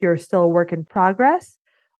okay if you're still a work in progress,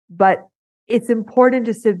 but it's important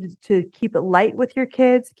to keep it light with your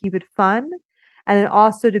kids, keep it fun, and then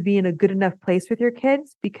also to be in a good enough place with your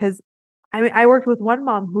kids. Because I worked with one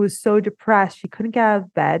mom who was so depressed, she couldn't get out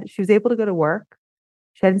of bed. She was able to go to work.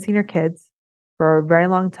 She hadn't seen her kids for a very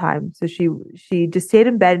long time. So she just stayed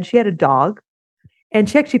in bed, and she had a dog, and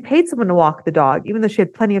she actually paid someone to walk the dog, even though she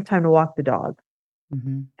had plenty of time to walk the dog.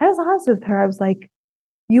 I was honest with her. I was like,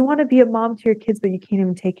 you want to be a mom to your kids, but you can't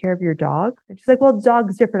even take care of your dog? And she's like, well, the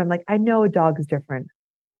dog's different. I'm like, I know a dog is different.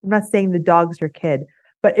 I'm not saying the dog's your kid,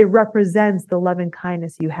 but it represents the love and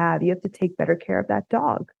kindness you have. You have to take better care of that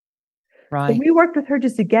dog. Right. So we worked with her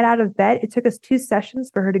just to get out of bed. It took us 2 sessions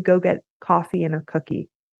for her to go get coffee and a cookie.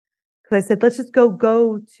 Because I said, let's just go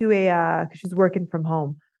to because she's working from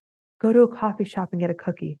home. Go to a coffee shop and get a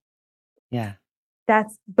cookie. Yeah.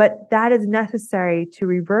 But that is necessary to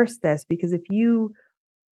reverse this, because if you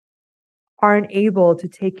aren't able to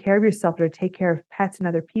take care of yourself or take care of pets and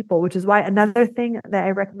other people, which is why another thing that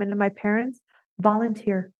I recommend to my parents,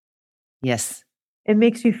 volunteer. Yes. It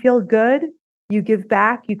makes you feel good. You give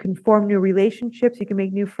back. You can form new relationships. You can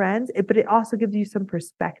make new friends. But it also gives you some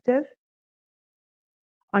perspective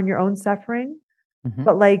on your own suffering.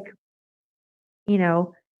 But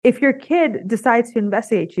if your kid decides to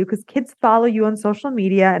investigate you, because kids follow you on social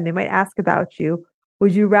media and they might ask about you,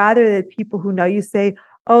 would you rather that people who know you say,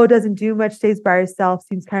 oh, doesn't do much, stays by herself,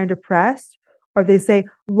 seems kind of depressed? Or if they say,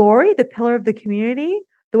 Lori, the pillar of the community,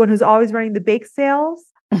 the one who's always running the bake sales,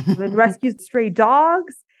 and rescues stray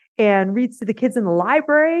dogs and reads to the kids in the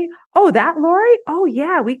library. Oh, that Lori? Oh,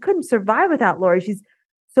 yeah, we couldn't survive without Lori.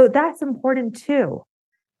 So that's important too.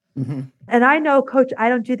 And I know, Coach, I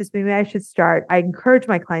don't do this, but maybe I should start. I encourage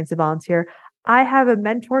my clients to volunteer. I have a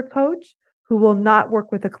mentor coach who will not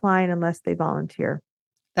work with a client unless they volunteer.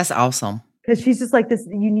 That's awesome. Because she's just like this,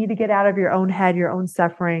 you need to get out of your own head, your own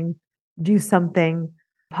suffering, do something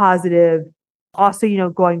positive. Also,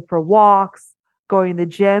 going for walks, going to the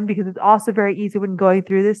gym, because it's also very easy when going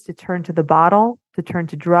through this to turn to the bottle, to turn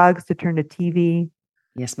to drugs, to turn to TV.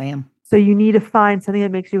 Yes, ma'am. So you need to find something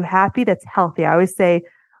that makes you happy, that's healthy. I always say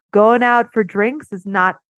going out for drinks is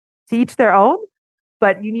not to each their own,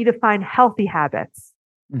 but you need to find healthy habits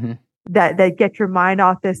that get your mind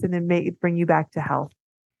off this and then bring you back to health.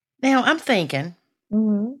 Now I'm thinking,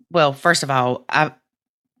 well, first of all,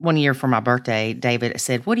 one year for my birthday, David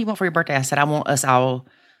said, "What do you want for your birthday?" I said, "I want us all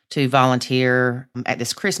to volunteer at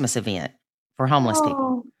this Christmas event for homeless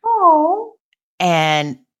people." Oh.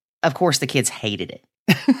 And of course, the kids hated it.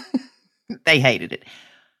 They hated it,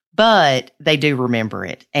 but they do remember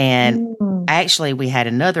it. And actually, we had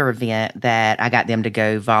another event that I got them to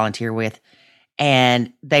go volunteer with,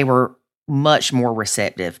 and they were much more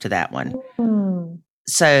receptive to that one.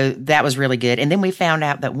 So that was really good. And then we found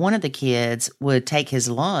out that one of the kids would take his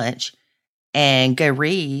lunch and go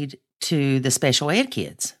read to the special ed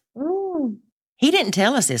kids. He didn't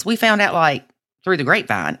tell us this. We found out like through the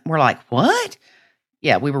grapevine. We're like, what?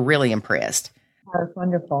 Yeah, we were really impressed. That's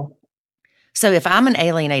wonderful. So if I'm an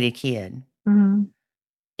alienated kid, and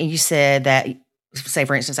you said that, say,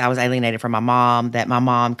 for instance, I was alienated from my mom, that my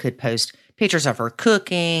mom could post pictures of her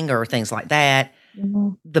cooking or things like that,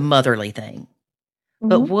 the motherly thing.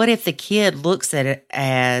 But what if the kid looks at it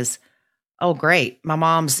as, oh, great, my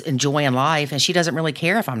mom's enjoying life and she doesn't really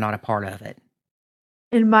care if I'm not a part of it?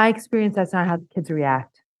 In my experience, that's not how the kids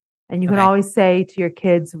react. And you can always say to your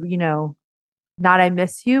kids, not I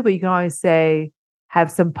miss you, but you can always say, have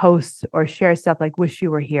some posts or share stuff like, wish you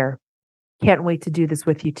were here. Can't wait to do this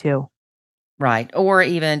with you too. Right. Or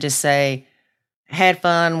even just say, had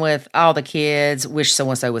fun with all the kids, wish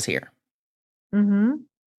so-and-so was here.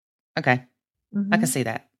 Okay. I can see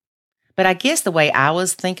that. But I guess the way I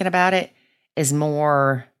was thinking about it is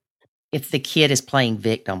more if the kid is playing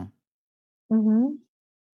victim.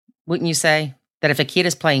 Wouldn't you say that if a kid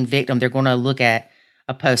is playing victim, they're going to look at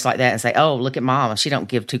a post like that and say, oh, look at mom. She don't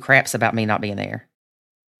give two craps about me not being there.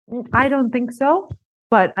 I don't think so,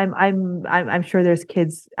 but I'm sure there's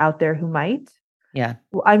kids out there who might. Yeah.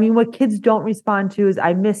 I mean, what kids don't respond to is,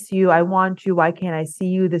 I miss you. I want you. Why can't I see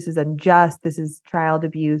you? This is unjust. This is child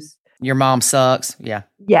abuse. Your mom sucks. Yeah.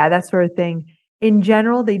 Yeah, that sort of thing. In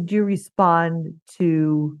general, they do respond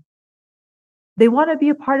to, they want to be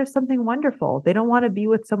a part of something wonderful. They don't want to be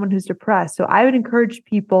with someone who's depressed. So I would encourage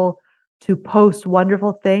people to post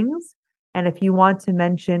wonderful things. And if you want to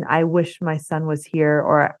mention, I wish my son was here,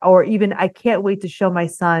 or even, I can't wait to show my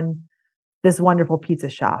son this wonderful pizza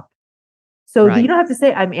shop. So you don't have to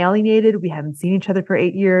say, I'm alienated. We haven't seen each other for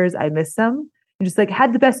 8 years. I miss them. You're just like,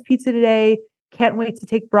 had the best pizza today. Can't wait to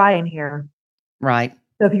take Brian here. Right.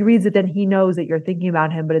 So if he reads it, then he knows that you're thinking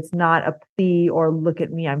about him, but it's not a plea or look at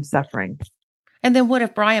me, I'm suffering. And then what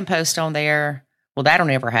if Brian posts on there? Well, that'll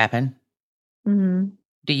never happen. Do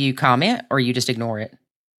you comment or you just ignore it?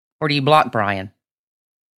 Or do you block Brian?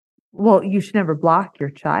 Well, you should never block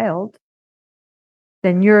your child.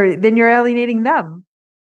 Then you're alienating them.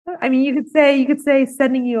 I mean, you could say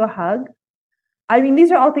sending you a hug. I mean,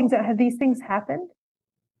 these are all things have these things happened?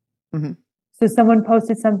 So someone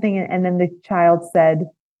posted something and then the child said,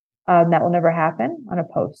 that will never happen on a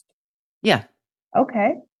post. Yeah.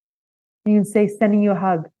 Okay. You can say sending you a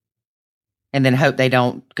hug. And then hope they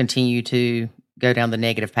don't continue to go down the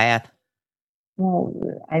negative path. Well,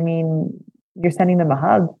 I mean, you're sending them a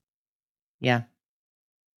hug. Yeah.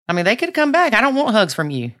 I mean, they could come back. I don't want hugs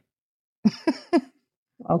from you.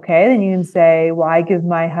 Okay. Then you can say, well, I give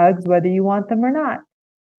my hugs whether you want them or not.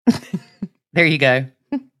 There you go.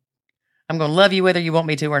 I'm going to love you whether you want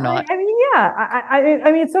me to or not. I mean, yeah.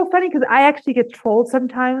 I mean, it's so funny because I actually get trolled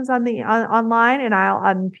sometimes online,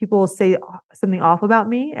 and people will say something awful about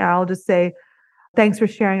me, and I'll just say, "Thanks for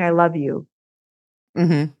sharing. I love you."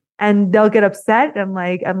 And they'll get upset. I'm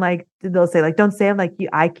like, they'll say like, "Don't say." I'm like,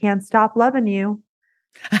 I can't stop loving you.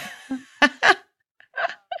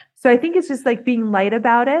 So I think it's just like being light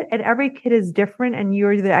about it. And every kid is different, and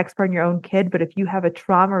you're the expert on your own kid. But if you have a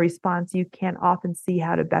trauma response, you can't often see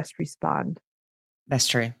how to best respond. That's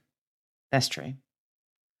true. That's true.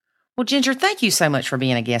 Well, Ginger, thank you so much for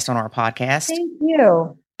being a guest on our podcast. Thank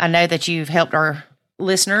you. I know that you've helped our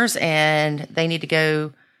listeners, and they need to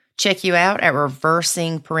go check you out at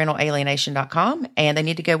reversingparentalalienation.com, and they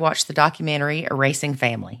need to go watch the documentary Erasing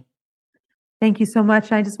Family. Thank you so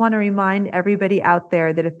much. And I just want to remind everybody out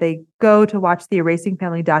there that if they go to watch the Erasing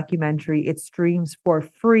Family documentary, it streams for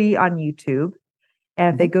free on YouTube.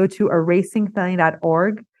 And if they go to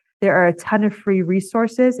erasingfamily.org, there are a ton of free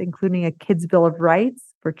resources, including a Kids Bill of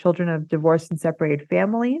Rights for children of divorced and separated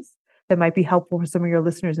families that might be helpful for some of your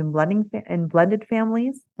listeners in blended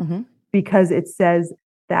families, because it says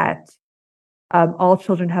that all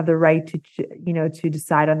children have the right to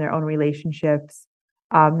decide on their own relationships.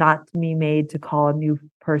 not to be made to call a new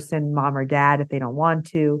person mom or dad if they don't want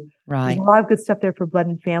to. Right. There's a lot of good stuff there for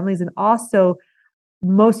blended families. And also,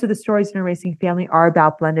 most of the stories in Erasing Family are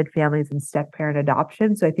about blended families and step-parent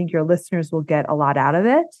adoption. So I think your listeners will get a lot out of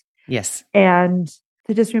it. Yes. And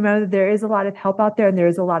to just remember that there is a lot of help out there and there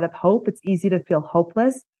is a lot of hope. It's easy to feel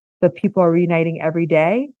hopeless, but people are reuniting every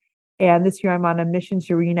day. And this year I'm on a mission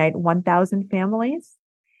to reunite 1,000 families.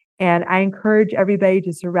 And I encourage everybody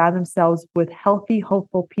to surround themselves with healthy,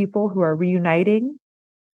 hopeful people who are reuniting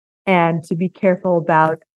and to be careful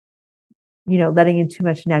about, letting in too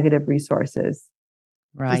much negative resources.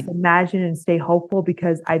 Right. Just imagine and stay hopeful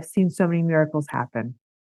because I've seen so many miracles happen.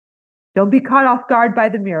 Don't be caught off guard by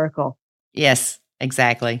the miracle. Yes,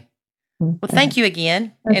 exactly. Well, thank you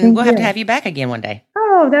again. Oh, and we'll have to have you back again one day.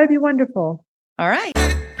 Oh, that would be wonderful. All right.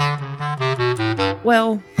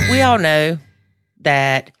 Well, we all know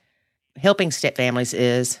that helping step families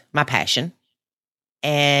is my passion.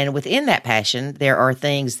 And within that passion, there are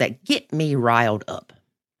things that get me riled up.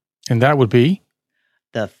 And that would be?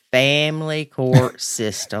 The family court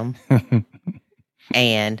system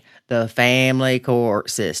and the family court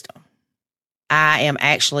system. I am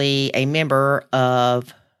actually a member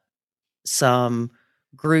of some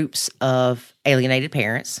groups of alienated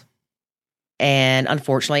parents. And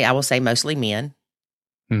unfortunately, I will say mostly men.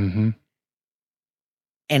 Mm-hmm.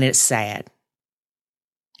 And it's sad.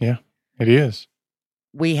 Yeah, it is.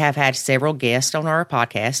 We have had several guests on our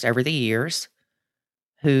podcast over the years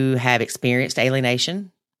who have experienced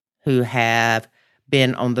alienation, who have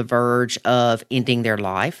been on the verge of ending their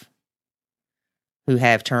life, who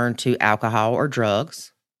have turned to alcohol or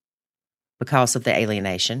drugs because of the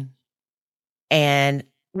alienation. And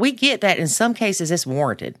we get that in some cases it's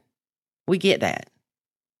warranted. We get that.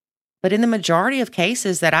 But in the majority of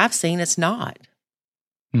cases that I've seen, it's not.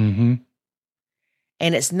 Mm-hmm.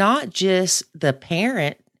 And it's not just the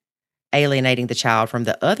parent alienating the child from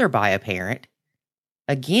the other bio parent.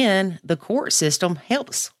 Again, the court system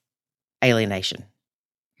helps alienation.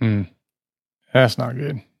 That's not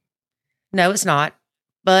good. No, it's not.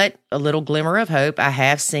 But a little glimmer of hope I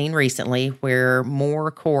have seen recently where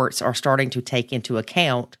more courts are starting to take into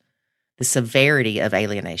account the severity of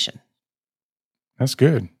alienation. That's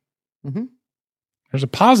good. Mm-hmm. There's a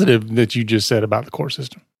positive that you just said about the court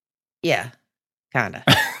system. Yeah, kind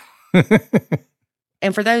of.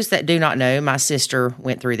 And for those that do not know, my sister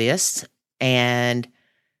went through this and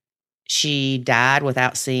she died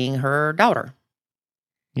without seeing her daughter.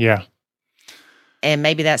 Yeah. And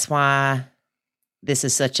maybe that's why this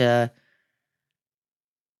is such a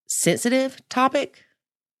sensitive topic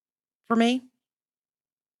for me.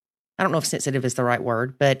 I don't know if sensitive is the right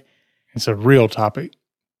word, but it's a real topic.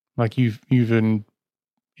 Like you've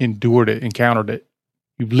endured it, encountered it.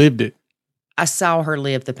 You've lived it. I saw her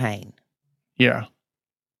live the pain. Yeah.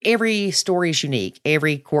 Every story is unique.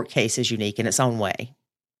 Every court case is unique in its own way.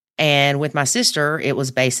 And with my sister, it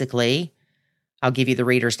was basically, I'll give you the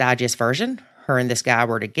Reader's Digest version. Her and this guy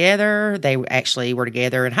were together. They actually were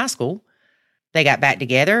together in high school. They got back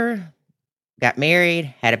together, got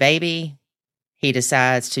married, had a baby. He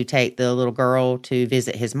decides to take the little girl to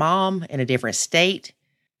visit his mom in a different state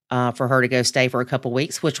for her to go stay for a couple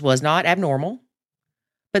weeks, which was not abnormal.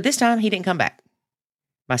 But this time he didn't come back.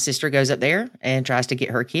 My sister goes up there and tries to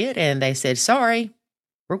get her kid, and they said, sorry,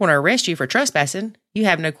 we're going to arrest you for trespassing. You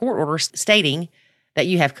have no court order stating that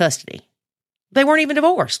you have custody. They weren't even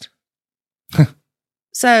divorced.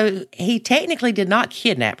 So he technically did not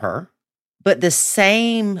kidnap her, but the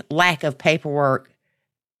same lack of paperwork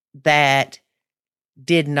that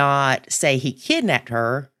did not say he kidnapped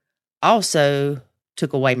her also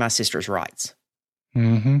took away my sister's rights.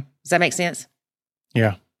 Mm-hmm. Does that make sense?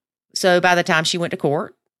 Yeah. So by the time she went to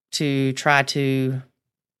court to try to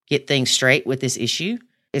get things straight with this issue,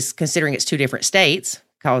 is considering it's two different states,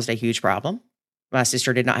 caused a huge problem. My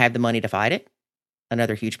sister did not have the money to fight it.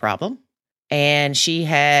 Another huge problem. And she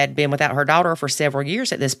had been without her daughter for several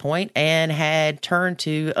years at this point and had turned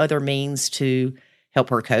to other means to help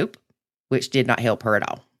her cope, which did not help her at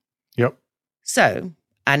all. Yep. So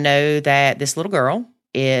I know that this little girl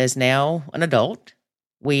is now an adult.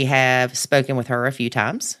 We have spoken with her a few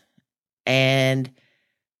times. And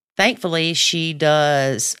thankfully, she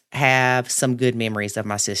does have some good memories of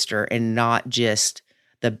my sister and not just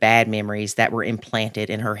the bad memories that were implanted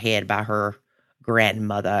in her head by her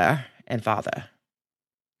grandmother and father.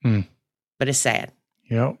 But it's sad.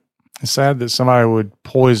 Yep. It's sad that somebody would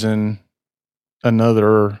poison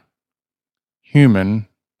another human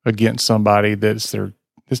against somebody that's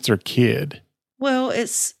their kid. Well,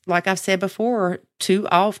 it's like I've said before, too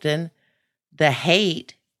often the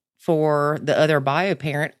hate for the other bio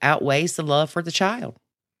parent outweighs the love for the child.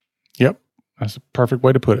 Yep. That's a perfect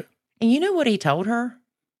way to put it. And you know what he told her?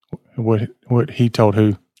 What he told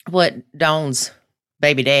who? What Dawn's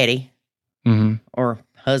baby daddy, or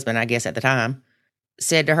husband, I guess at the time,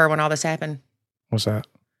 said to her when all this happened? What's that?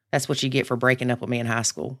 That's what you get for breaking up with me in high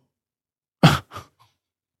school.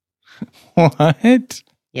 What?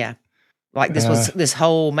 Yeah. Like this was this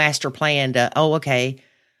whole master plan to,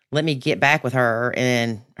 let me get back with her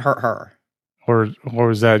and hurt her. Or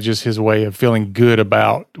was that just his way of feeling good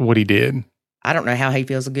about what he did? I don't know how he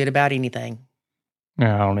feels good about anything.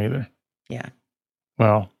 Yeah, I don't either. Yeah.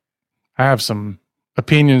 Well, I have some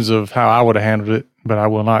opinions of how I would have handled it, but I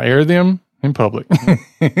will not air them in public.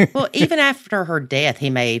 Well, even after her death, he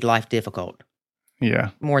made life difficult.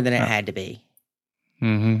 Yeah. More than it had to be.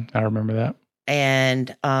 I remember that.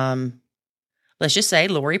 And let's just say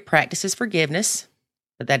Lori practices forgiveness,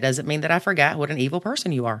 but that doesn't mean that I forgot what an evil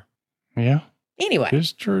person you are. Yeah. Anyway.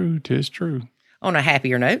 'Tis true. On a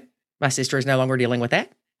happier note, my sister is no longer dealing with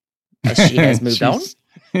that, as she has moved on.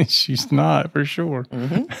 She's not, for sure.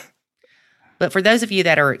 But for those of you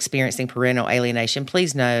that are experiencing parental alienation,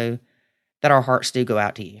 please know that our hearts do go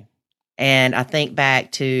out to you. And I think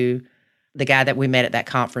back to the guy that we met at that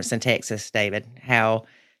conference in Texas, David, how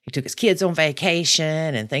he took his kids on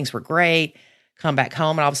vacation and things were great, come back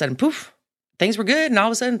home and all of a sudden, poof, things were good and all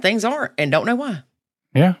of a sudden things aren't and don't know why.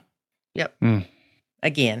 Yeah. Yep.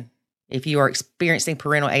 Again, if you are experiencing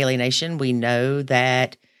parental alienation, we know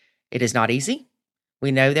that it is not easy.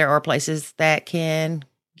 We know there are places that can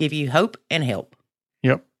give you hope and help.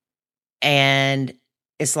 Yep. And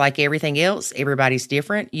it's like everything else. Everybody's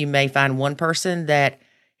different. You may find one person that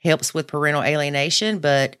helps with parental alienation,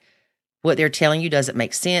 but what they're telling you doesn't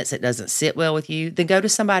make sense. It doesn't sit well with you. Then go to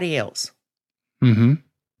somebody else.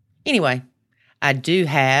 Anyway, I do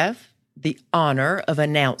have the honor of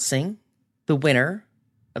announcing the winner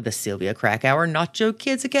of the Sylvia Krakauer Nacho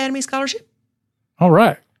Kids Academy Scholarship. All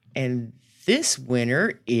right. And this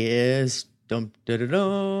winner is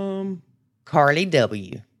Carly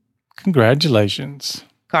W. Congratulations.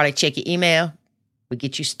 Carly, check your email. We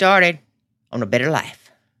get you started on a better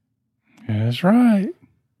life. That's right.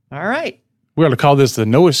 All right. We're going to call this the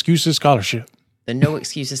No Excuses Scholarship. The No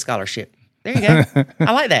Excuses Scholarship. There you go.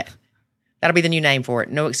 I like that. That'll be the new name for it.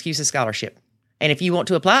 No Excuses Scholarship. And if you want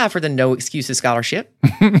to apply for the No Excuses Scholarship,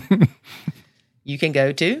 you can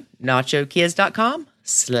go to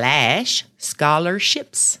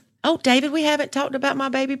nachokids.com/scholarships. Oh, David, we haven't talked about my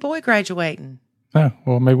baby boy graduating. Oh,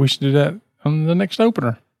 well, maybe we should do that on the next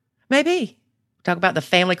opener. Maybe. Talk about the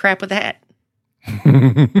family crap with the hat.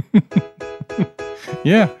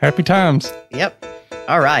 Yeah, happy times. Yep.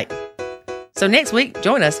 All right. So next week,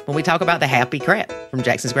 join us when we talk about the happy crap from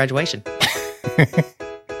Jackson's graduation.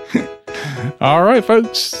 All right,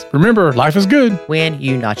 folks. Remember, life is good when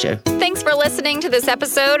you nacho. Thanks for listening to this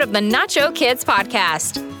episode of the Nacho Kids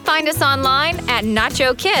Podcast. Find us online at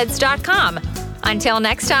nachokids.com. Until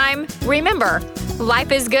next time, remember,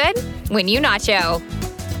 life is good when you nacho.